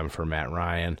 21-37 for Matt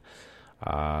Ryan,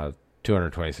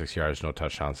 226 yards, no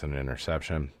touchdowns, and an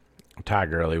interception. Todd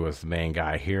Gurley was the main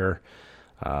guy here,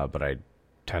 but I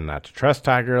tend not to trust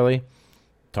Todd Gurley.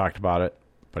 Talked about it,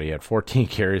 but he had 14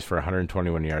 carries for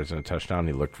 121 yards and a touchdown.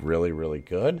 He looked really, really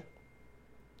good.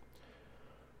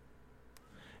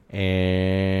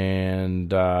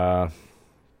 And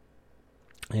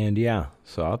yeah,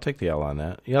 so I'll take the L on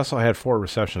that. He also had 4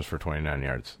 receptions for 29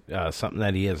 yards, something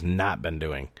that he has not been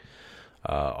doing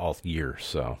all year.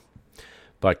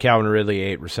 But Calvin Ridley,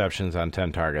 8 receptions on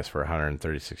 10 targets for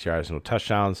 136 yards, no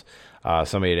touchdowns.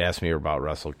 Somebody had asked me about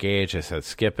Russell Gage. I said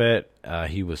skip it.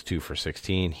 He was 2 for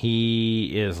 16.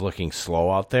 He is looking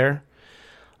slow out there,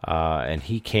 and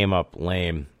he came up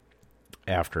lame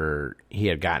after he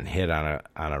had gotten hit on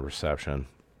a reception.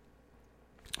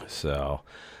 So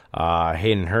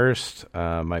Hayden Hurst,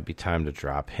 might be time to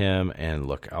drop him and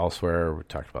look elsewhere. We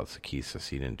talked about Sarkisian.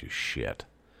 He didn't do shit.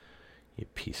 You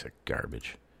piece of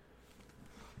garbage.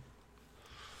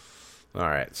 All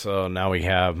right, so now we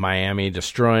have Miami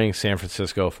destroying San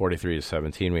Francisco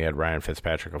 43-17. We had Ryan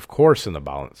Fitzpatrick, of course, in the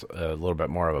balance, a little bit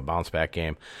more of a bounce-back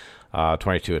game,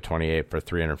 22-28 for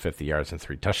 350 yards and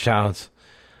 3 touchdowns.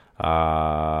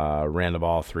 Ran the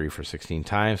ball 3 for 16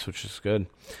 times, which is good.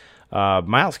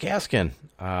 Myles Gaskin,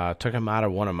 took him out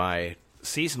of one of my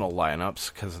seasonal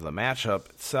lineups because of the matchup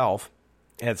itself.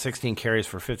 Had 16 carries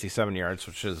for 57 yards,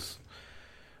 which is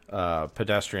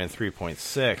pedestrian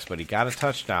 3.6, but he got a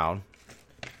touchdown.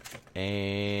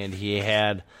 And he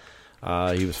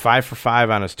was 5 for 5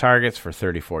 on his targets for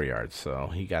 34 yards, so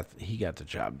he got the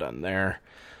job done there.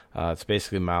 It's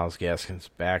basically Myles Gaskin's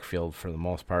backfield for the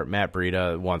most part. Matt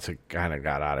Breida, once it kind of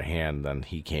got out of hand, then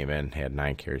he came in, had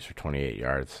 9 carries for 28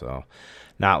 yards, so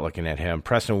not looking at him.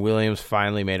 Preston Williams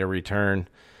finally made a return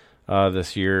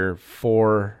this year,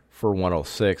 4 for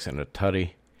 106 and a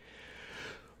tutty.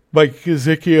 Mike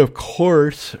Gesicki, of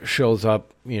course, shows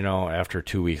up, after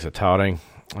 2 weeks of touting.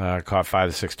 Caught 5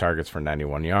 to 6 targets for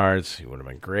 91 yards. He would have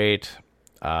been great.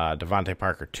 Devontae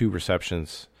Parker, 2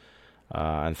 receptions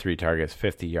on 3 targets,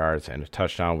 50 yards, and a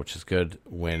touchdown, which is good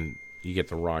when you get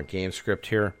the wrong game script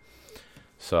here.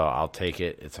 So I'll take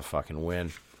it. It's a fucking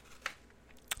win.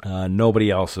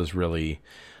 Nobody else is really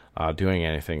doing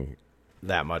anything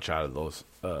that much out of those.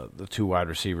 The 2 wide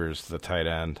receivers, the tight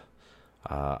end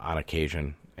on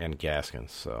occasion, and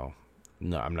Gaskins. So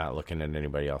no, I'm not looking at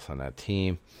anybody else on that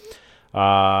team.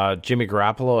 Jimmy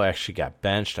Garoppolo actually got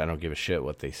benched. I don't give a shit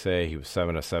what they say. He was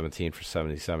 7 of 17 for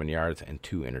 77 yards and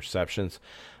 2 interceptions.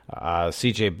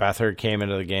 CJ Beathard came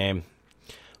into the game,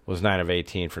 was 9 of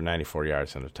 18 for 94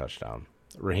 yards and a touchdown.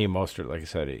 Raheem Mostert, like I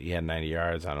said, he had 90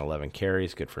 yards on 11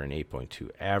 carries, good for an 8.2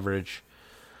 average.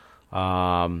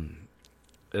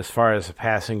 As far as the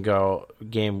passing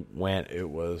game went, it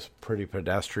was pretty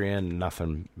pedestrian,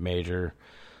 nothing major.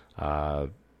 Brandon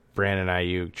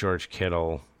Ayuk, George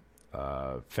Kittle,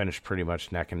 finished pretty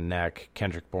much neck and neck.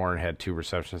 Kendrick Bourne had 2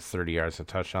 receptions, 30 yards and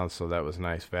touchdowns, so that was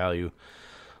nice value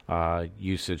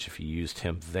usage if you used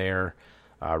him there.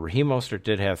 Raheem Mostert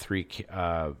did have 3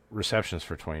 receptions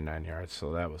for 29 yards,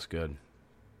 so that was good.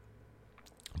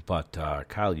 But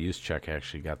Kyle Juszczyk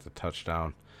actually got the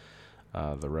touchdown,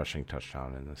 the rushing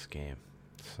touchdown in this game.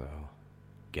 So,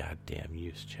 goddamn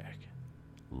Juszczyk.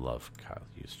 Love Kyle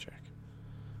Juszczyk.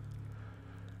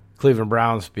 Cleveland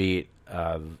Browns beat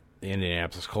the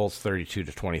Indianapolis Colts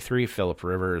 32-23. Phillip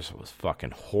Rivers was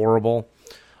fucking horrible.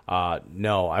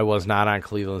 No, I was not on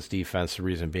Cleveland's defense. The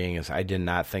reason being is I did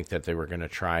not think that they were going to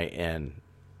try and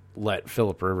let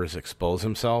Phillip Rivers expose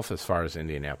himself as far as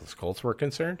Indianapolis Colts were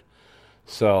concerned.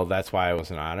 So that's why I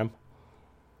wasn't on him.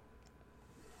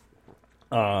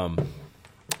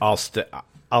 I'll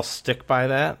stick by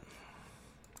that.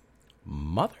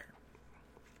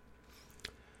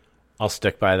 I'll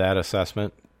stick by that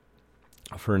assessment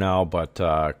for now, but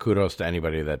kudos to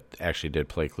anybody that actually did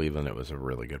play Cleveland. It was a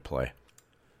really good play.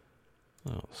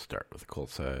 I'll start with the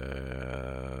Colts. Yeah,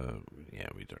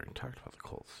 we already talked about the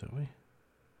Colts, didn't we?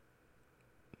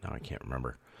 No, I can't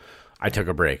remember. I took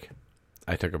a break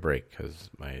because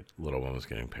my little one was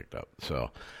getting picked up. So,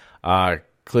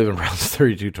 Cleveland Browns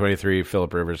 32-23.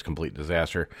 Phillip Rivers, complete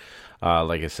disaster.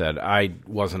 Like I said, I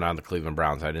wasn't on the Cleveland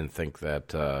Browns. I didn't think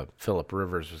that Phillip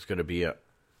Rivers was going to be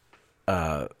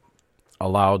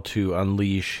allowed to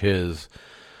unleash his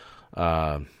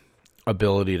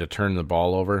ability to turn the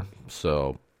ball over.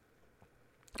 So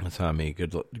that's on me.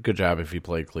 Good job if you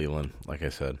played Cleveland, like I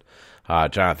said.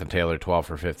 Jonathan Taylor, 12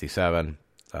 for 57,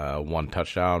 1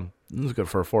 touchdown. This is good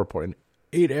for a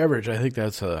 4.8 average. I think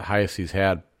that's the highest he's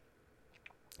had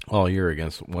all year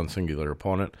against one singular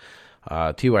opponent.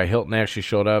 T.Y. Hilton actually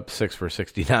showed up, 6 for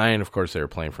 69. Of course, they were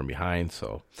playing from behind,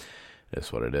 so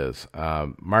it's what it is.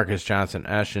 Marcus Johnson,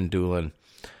 Ashton Doolin,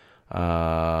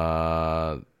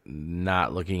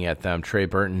 not looking at them. Trey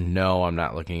Burton, no, I'm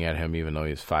not looking at him, even though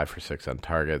he's 5 for 6 on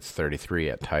targets, 33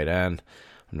 at tight end.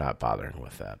 I'm not bothering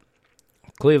with that.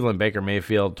 Cleveland, Baker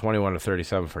Mayfield, 21 to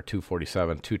 37 for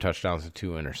 247, 2 touchdowns and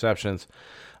 2 interceptions.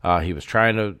 He was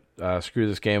trying to screw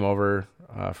this game over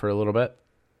for a little bit.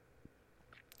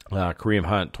 Kareem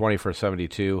Hunt, 20 for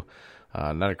 72.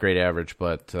 Not a great average,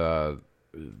 but in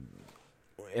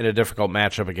a difficult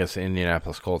matchup against the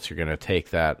Indianapolis Colts, you're going to take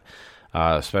that,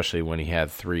 especially when he had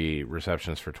 3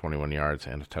 receptions for 21 yards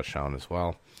and a touchdown as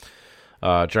well.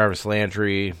 Jarvis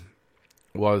Landry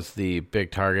was the big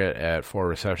target at 4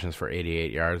 receptions for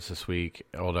 88 yards this week.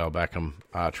 Odell Beckham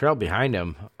trailed behind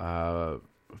him,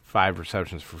 5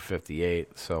 receptions for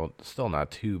 58, so still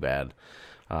not too bad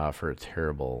for a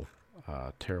terrible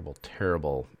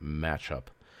matchup.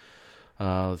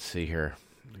 Let's see here.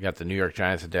 We got the New York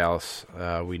Giants at Dallas.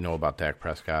 We know about Dak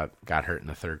Prescott. Got hurt in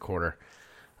the third quarter.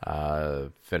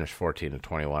 Finished 14 to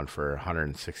 21 for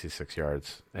 166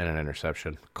 yards and an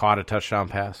interception. Caught a touchdown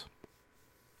pass.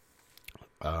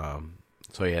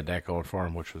 So he had that going for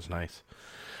him, which was nice.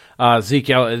 Zeke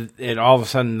Elliott, it all of a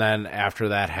sudden then, after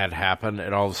that had happened,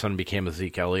 it all of a sudden became a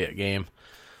Zeke Elliott game.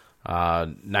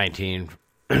 19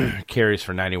 carries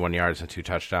for 91 yards and 2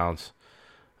 touchdowns.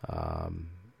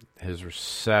 His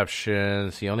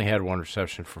receptions, he only had 1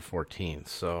 reception for 14,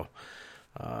 so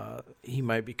he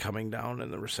might be coming down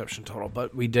in the reception total.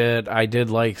 But I did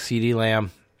like CeeDee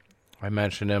Lamb. I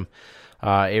mentioned him.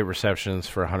 8 receptions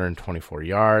for 124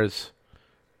 yards.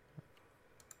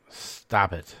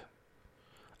 Stop it.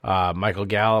 Michael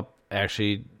Gallup,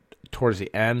 actually, towards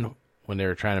the end, when they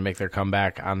were trying to make their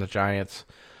comeback on the Giants,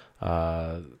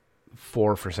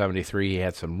 4 for 73. He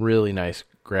had some really nice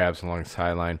grabs along the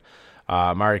sideline.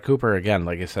 Amari Cooper, again,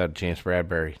 like I said, James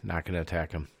Bradbury, not going to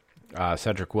attack him.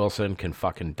 Cedric Wilson can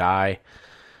fucking die.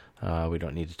 We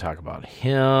don't need to talk about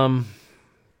him.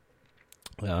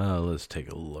 Let's take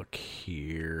a look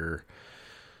here.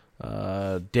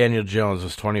 Daniel Jones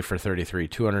was 20 for 33,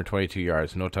 222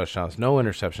 yards, no touchdowns, no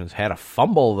interceptions. Had a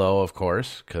fumble, though, of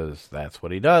course, because that's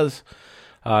what he does.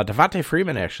 Devontae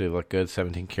Freeman actually looked good,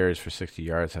 17 carries for 60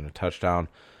 yards and a touchdown.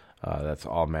 That's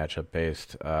all matchup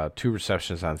based. 2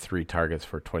 receptions on 3 targets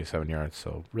for 27 yards,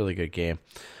 so really good game.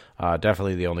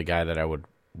 Definitely the only guy that I would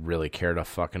really care to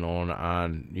fucking own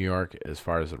on New York as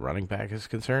far as the running back is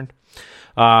concerned.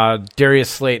 Darius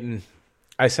Slayton,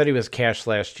 I said he was cash /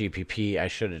 GPP. I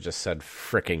should have just said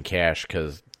frickin' cash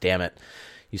because, damn it,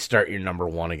 you start your number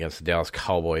 1 against the Dallas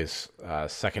Cowboys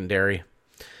secondary.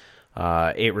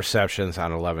 8 receptions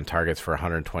on 11 targets for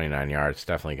 129 yards.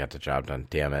 Definitely got the job done,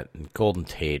 damn it. And Golden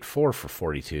Tate, 4 for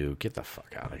 42. Get the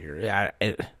fuck out of here.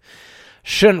 I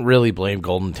shouldn't really blame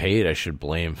Golden Tate. I should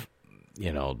blame,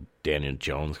 Daniel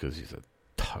Jones because he's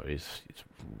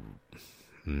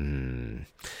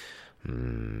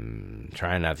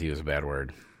trying not to use a bad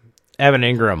word. Evan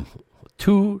Ingram,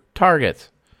 2 targets.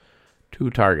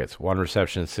 1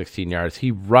 reception, 16 yards.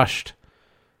 He rushed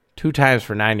 2 times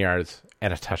for 9 yards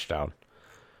and a touchdown.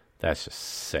 That's just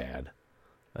sad.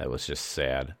 That was just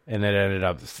sad. And it ended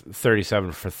up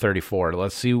 37 for 34.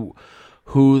 Let's see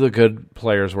who the good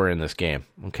players were in this game,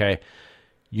 okay?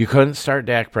 You couldn't start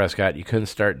Dak Prescott. You couldn't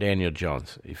start Daniel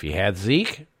Jones. If you had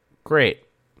Zeke, great.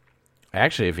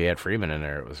 Actually, if you had Freeman in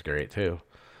there, it was great too.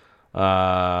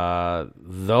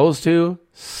 Those 2,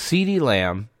 CeeDee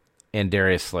Lamb and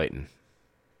Darius Slayton.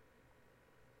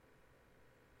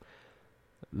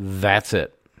 That's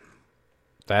it.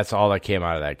 That's all that came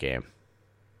out of that game.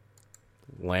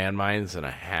 Landmines and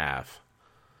a half.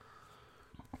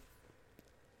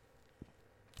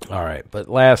 All right, but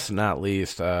last but not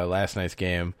least, last night's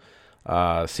game,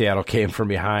 Seattle came from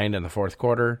behind in the fourth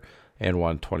quarter and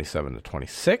won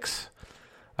 27-26.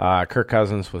 Kirk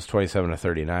Cousins was 27 to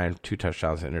 39, 2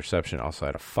 touchdowns, an interception, also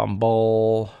had a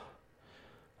fumble.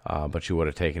 But you would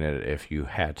have taken it if you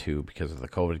had to because of the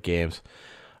COVID games.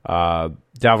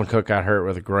 Dalvin Cook got hurt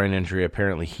with a groin injury.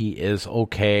 Apparently he is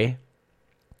okay.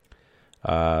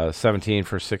 17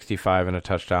 for 65 and a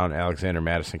touchdown. Alexander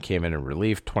Madison came in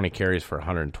relief, 20 carries for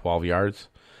 112 yards.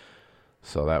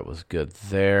 So that was good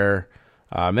there.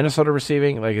 Minnesota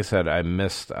receiving, like I said, I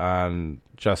missed on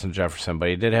Justin Jefferson, but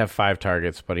he did have 5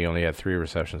 targets, but he only had 3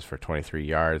 receptions for 23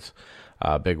 yards.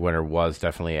 Big winner was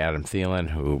definitely Adam Thielen,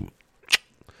 who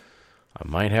I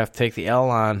might have to take the L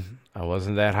on. I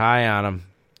wasn't that high on him,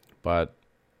 but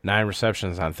 9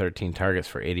 receptions on 13 targets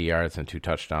for 80 yards and 2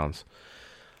 touchdowns.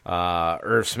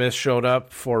 Irv Smith showed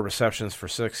up, 4 receptions for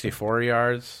 64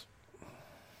 yards.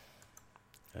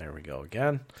 There we go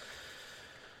again.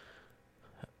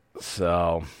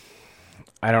 So,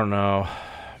 I don't know.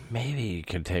 Maybe you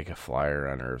could take a flyer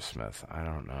on Irv Smith. I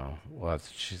don't know. We'll have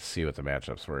to see what the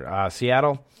matchups were.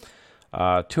 Seattle,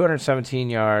 217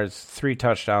 yards, 3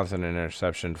 touchdowns, and an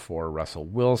interception for Russell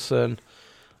Wilson.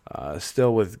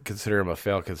 Still would consider him a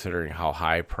fail considering how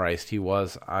high priced he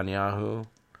was on Yahoo.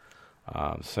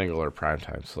 Single or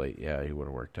primetime slate, yeah, he would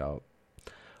have worked out.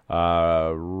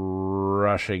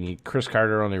 Rushing, Chris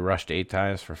Carter only rushed 8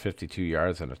 times for 52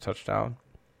 yards and a touchdown.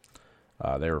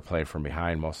 They were playing from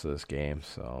behind most of this game,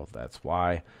 so that's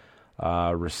why.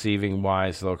 Receiving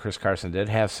wise, though, Chris Carson did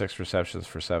have 6 receptions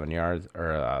for 7 yards,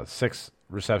 or 6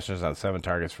 receptions on 7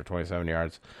 targets for 27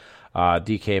 yards.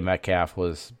 DK Metcalf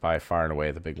was by far and away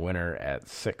the big winner at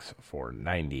 6 for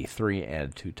 93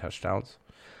 and 2 touchdowns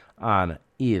on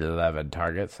 11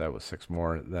 targets. That was 6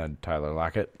 more than Tyler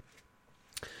Lockett.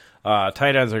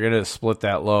 Tight ends are going to split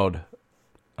that load.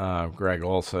 Greg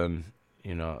Olsen,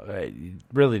 he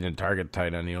really didn't target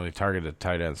tight end. He only targeted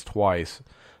tight ends twice.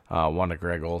 One to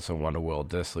Greg Olsen, one to Will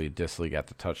Dissly. Dissly got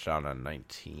the touchdown on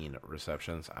 19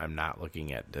 receptions. I'm not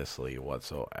looking at Dissly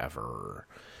whatsoever.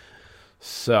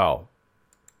 So,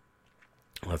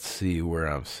 let's see where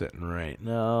I'm sitting right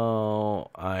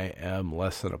now. I am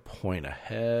less than a point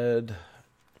ahead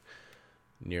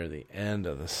near the end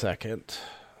of the second.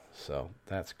 So,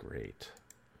 that's great.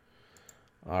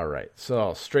 All right,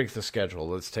 so strength of schedule.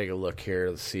 Let's take a look here.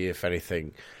 Let's see if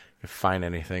find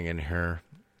anything in here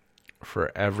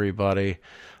for everybody.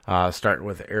 Starting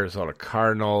with the Arizona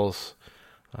Cardinals.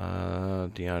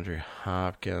 DeAndre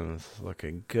Hopkins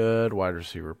looking good. Wide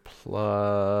receiver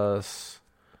plus.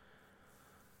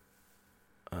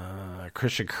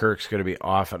 Christian Kirk's going to be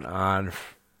off and on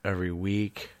every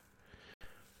week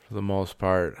for the most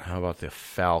part. How about the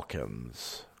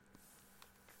Falcons?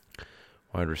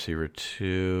 Wide receiver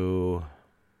 2.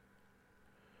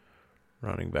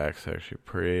 Running back's actually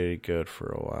pretty good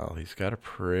for a while. He's got a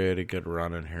pretty good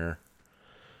run in here.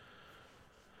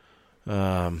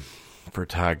 For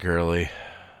Todd Gurley.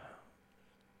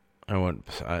 I wouldn't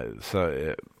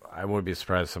be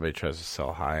surprised if somebody tries to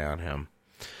sell high on him.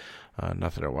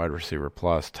 Nothing at wide receiver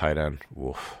plus. Tight end.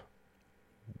 Woof.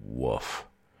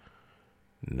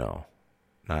 No.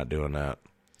 Not doing that.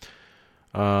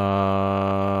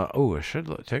 I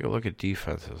should take a look at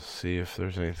defenses, see if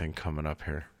there's anything coming up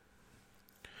here.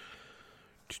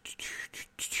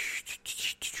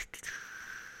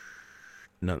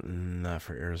 Not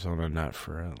for Arizona, not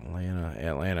for Atlanta.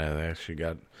 Atlanta, they actually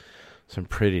got some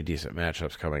pretty decent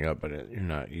matchups coming up, but you're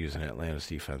not using Atlanta's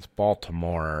defense.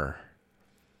 Baltimore,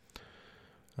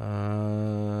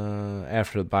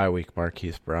 after the bye week,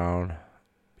 Marquise Brown,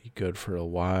 be good for a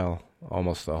while,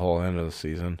 almost the whole end of the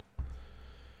season.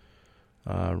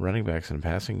 Running backs in the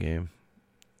passing game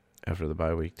after the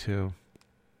bye week too.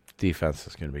 Defense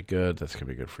is going to be good. That's going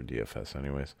to be good for DFS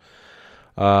anyways.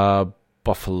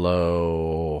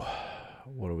 Buffalo,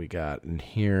 what do we got in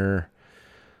here?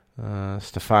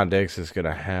 Stephon Diggs is going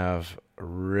to have a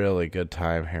really good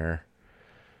time here.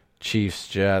 Chiefs,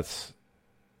 Jets,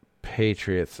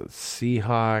 Patriots, and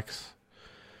Seahawks.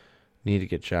 Need to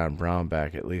get John Brown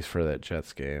back at least for that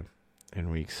Jets game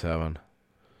in Week 7.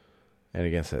 And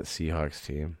against that Seahawks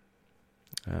team.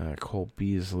 Cole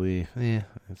Beasley,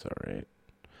 it's all right.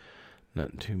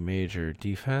 Nothing too major.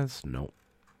 Defense, nope.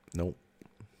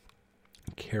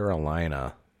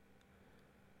 Carolina.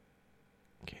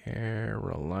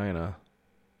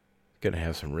 Going to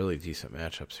have some really decent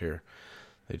matchups here.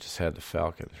 They just had the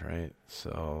Falcons, right?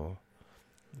 So,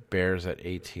 Bears at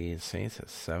 18, Saints at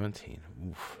 17.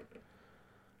 Oof.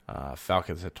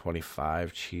 Falcons at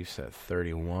 25, Chiefs at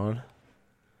 31.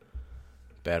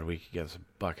 Bad week against the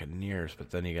Buccaneers,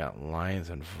 but then you got Lions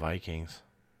and Vikings.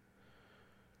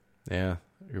 Yeah,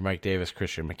 your Mike Davis,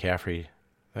 Christian McCaffrey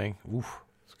thing. Oof,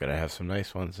 it's going to have some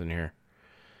nice ones in here.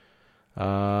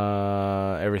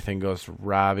 Everything goes to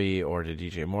Robbie or to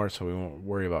DJ Moore, so we won't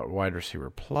worry about wide receiver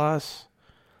plus.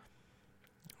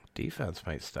 Defense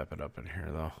might step it up in here,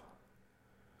 though.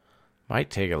 Might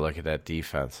take a look at that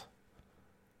defense.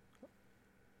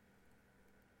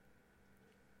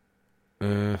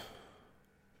 Eh.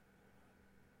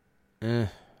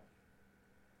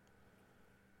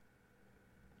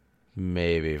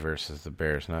 Maybe versus the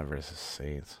Bears, not versus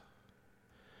Saints.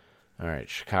 All right,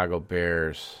 Chicago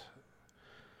Bears.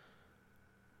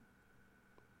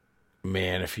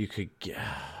 Man, if you could get...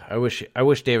 I wish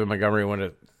David Montgomery would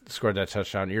have scored that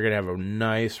touchdown. You're going to have a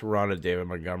nice run of David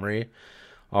Montgomery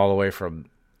all the way from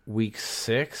week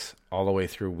 6 all the way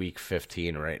through week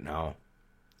 15 right now.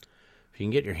 If you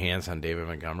can get your hands on David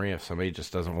Montgomery, if somebody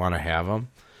just doesn't want to have him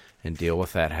and deal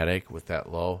with that headache with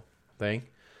that low thing.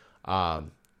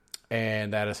 And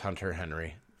that is Hunter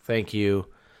Henry. Thank you.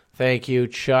 Thank you,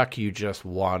 Chuck. You just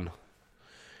won.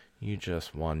 You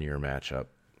just won your matchup.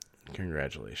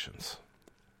 Congratulations.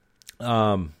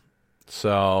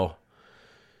 So,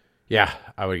 yeah,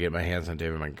 I would get my hands on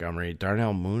David Montgomery.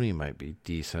 Darnell Mooney might be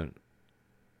decent.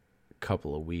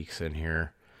 Couple of weeks in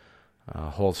here.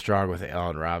 Hold strong with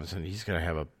Allen Robinson. He's got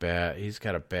a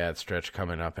bad stretch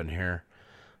coming up in here.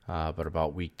 But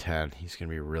about week 10, he's going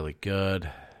to be really good.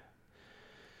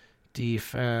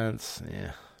 Defense,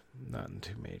 nothing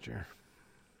too major.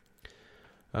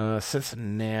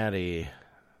 Cincinnati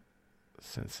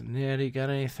got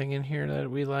anything in here that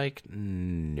we like?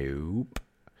 Nope.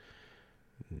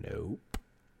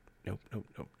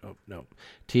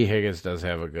 T. Higgins does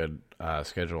have a good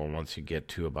schedule once you get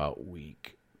to about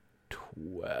week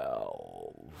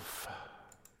 12.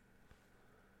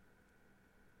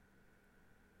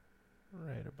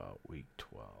 Right about week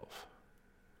 12.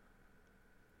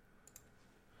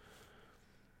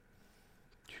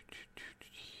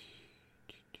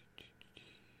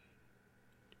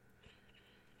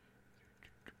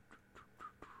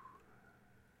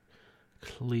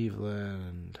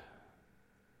 Cleveland.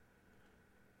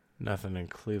 Nothing in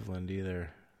Cleveland either.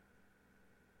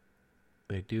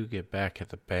 They do get back at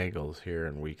the Bengals here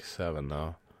in week 7,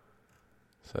 though.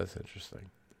 So that's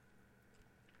interesting.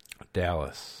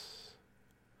 Dallas.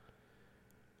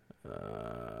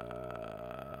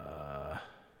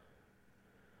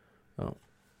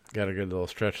 Got a good little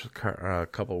stretch, a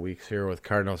couple weeks here with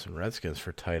Cardinals and Redskins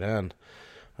for tight end.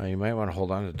 You might want to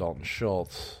hold on to Dalton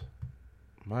Schultz.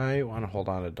 For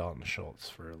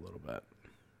a little bit.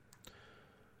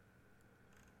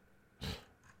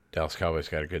 Dallas Cowboys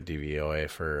got a good DVOA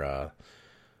for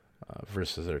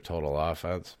versus their total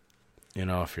offense. You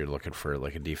know, if you're looking for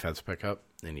like a defense pickup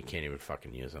and you can't even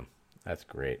fucking use them, that's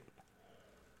great.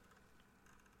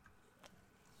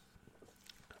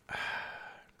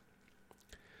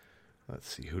 Let's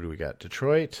see, who do we got?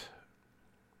 Detroit.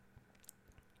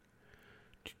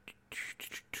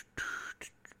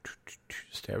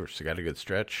 Stafford's got a good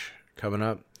stretch coming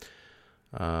up.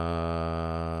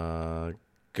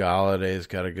 Galladay's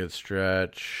got a good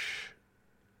stretch.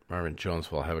 Marvin Jones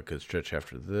will have a good stretch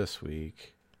after this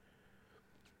week.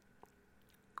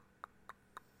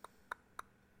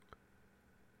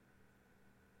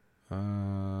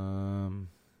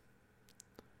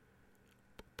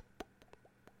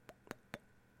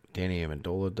 Danny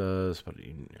Amendola does, but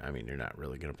you're not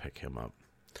really going to pick him up.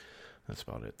 That's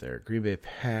about it there. Green Bay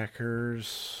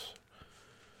Packers.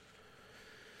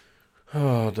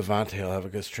 Oh, Devontae will have a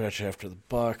good stretch after the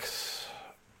Bucks.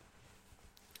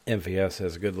 MVS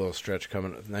has a good little stretch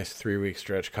coming, nice 3-week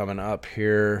stretch coming up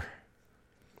here.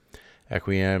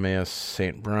 Equanimeous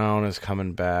St. Brown is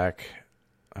coming back.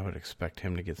 I would expect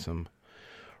him to get some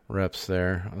reps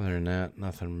there. Other than that,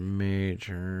 nothing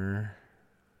major.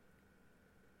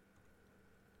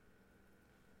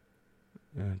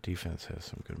 Defense has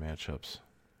some good matchups.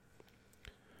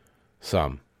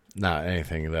 Some. Not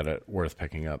anything that worth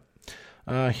picking up.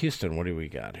 Houston, what do we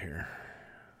got here?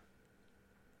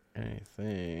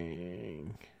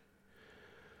 Anything?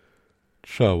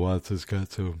 Shaw Watson's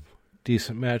got some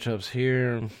decent matchups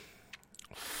here.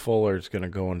 Fuller's going to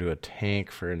go into a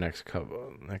tank for next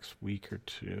week or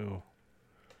two.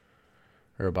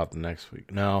 Or about the next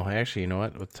week. No, actually, you know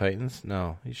what? With Titans?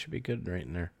 No, he should be good right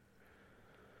in there.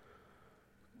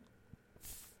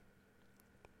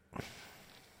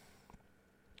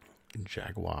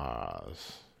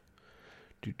 Jaguars.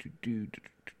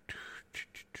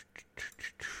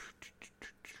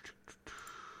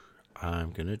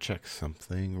 I'm going to check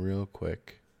something real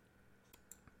quick.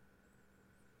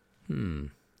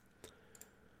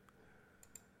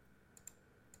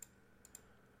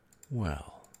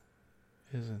 Well,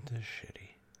 isn't this shitty?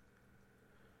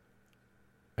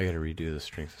 I got to redo the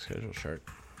strength of schedule chart.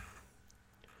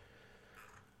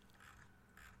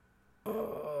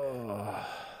 Oh,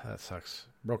 that sucks.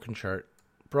 Broken chart.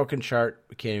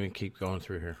 We can't even keep going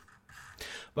through here.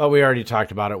 But we already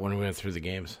talked about it when we went through the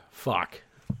games. Fuck.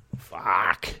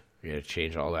 We got to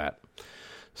change all that.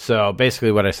 So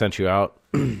basically what I sent you out,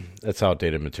 it's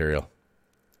outdated material.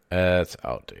 It's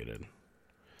outdated.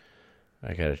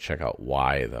 I got to check out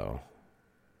why, though.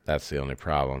 That's the only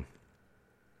problem.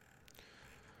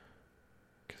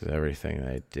 Because everything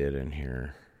I did in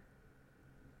here.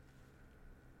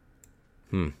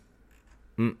 That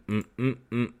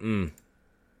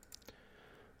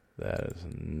is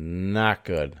not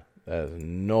good. That is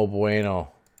no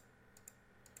bueno.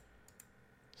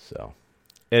 So,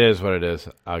 it is what it is.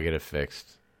 I'll get it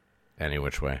fixed any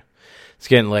which way. It's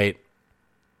getting late.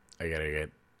 I gotta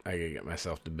get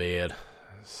myself to bed.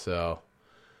 So,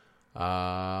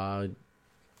 yeah.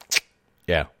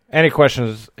 Any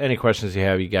questions you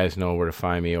have, you guys know where to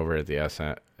find me over at the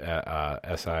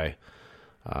SI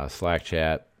Slack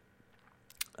chat,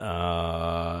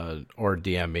 or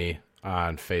DM me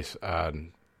on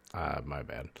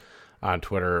on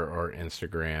Twitter or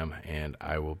Instagram, and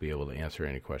I will be able to answer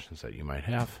any questions that you might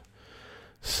have.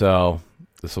 So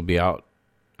this will be out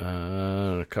in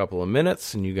a couple of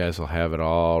minutes, and you guys will have it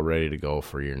all ready to go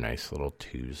for your nice little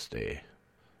Tuesday.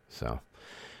 So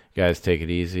you guys take it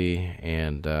easy,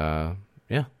 and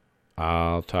yeah,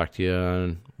 I'll talk to you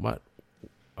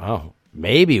on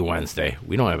maybe Wednesday.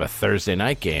 We don't have a Thursday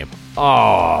night game.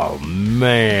 Oh,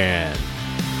 man.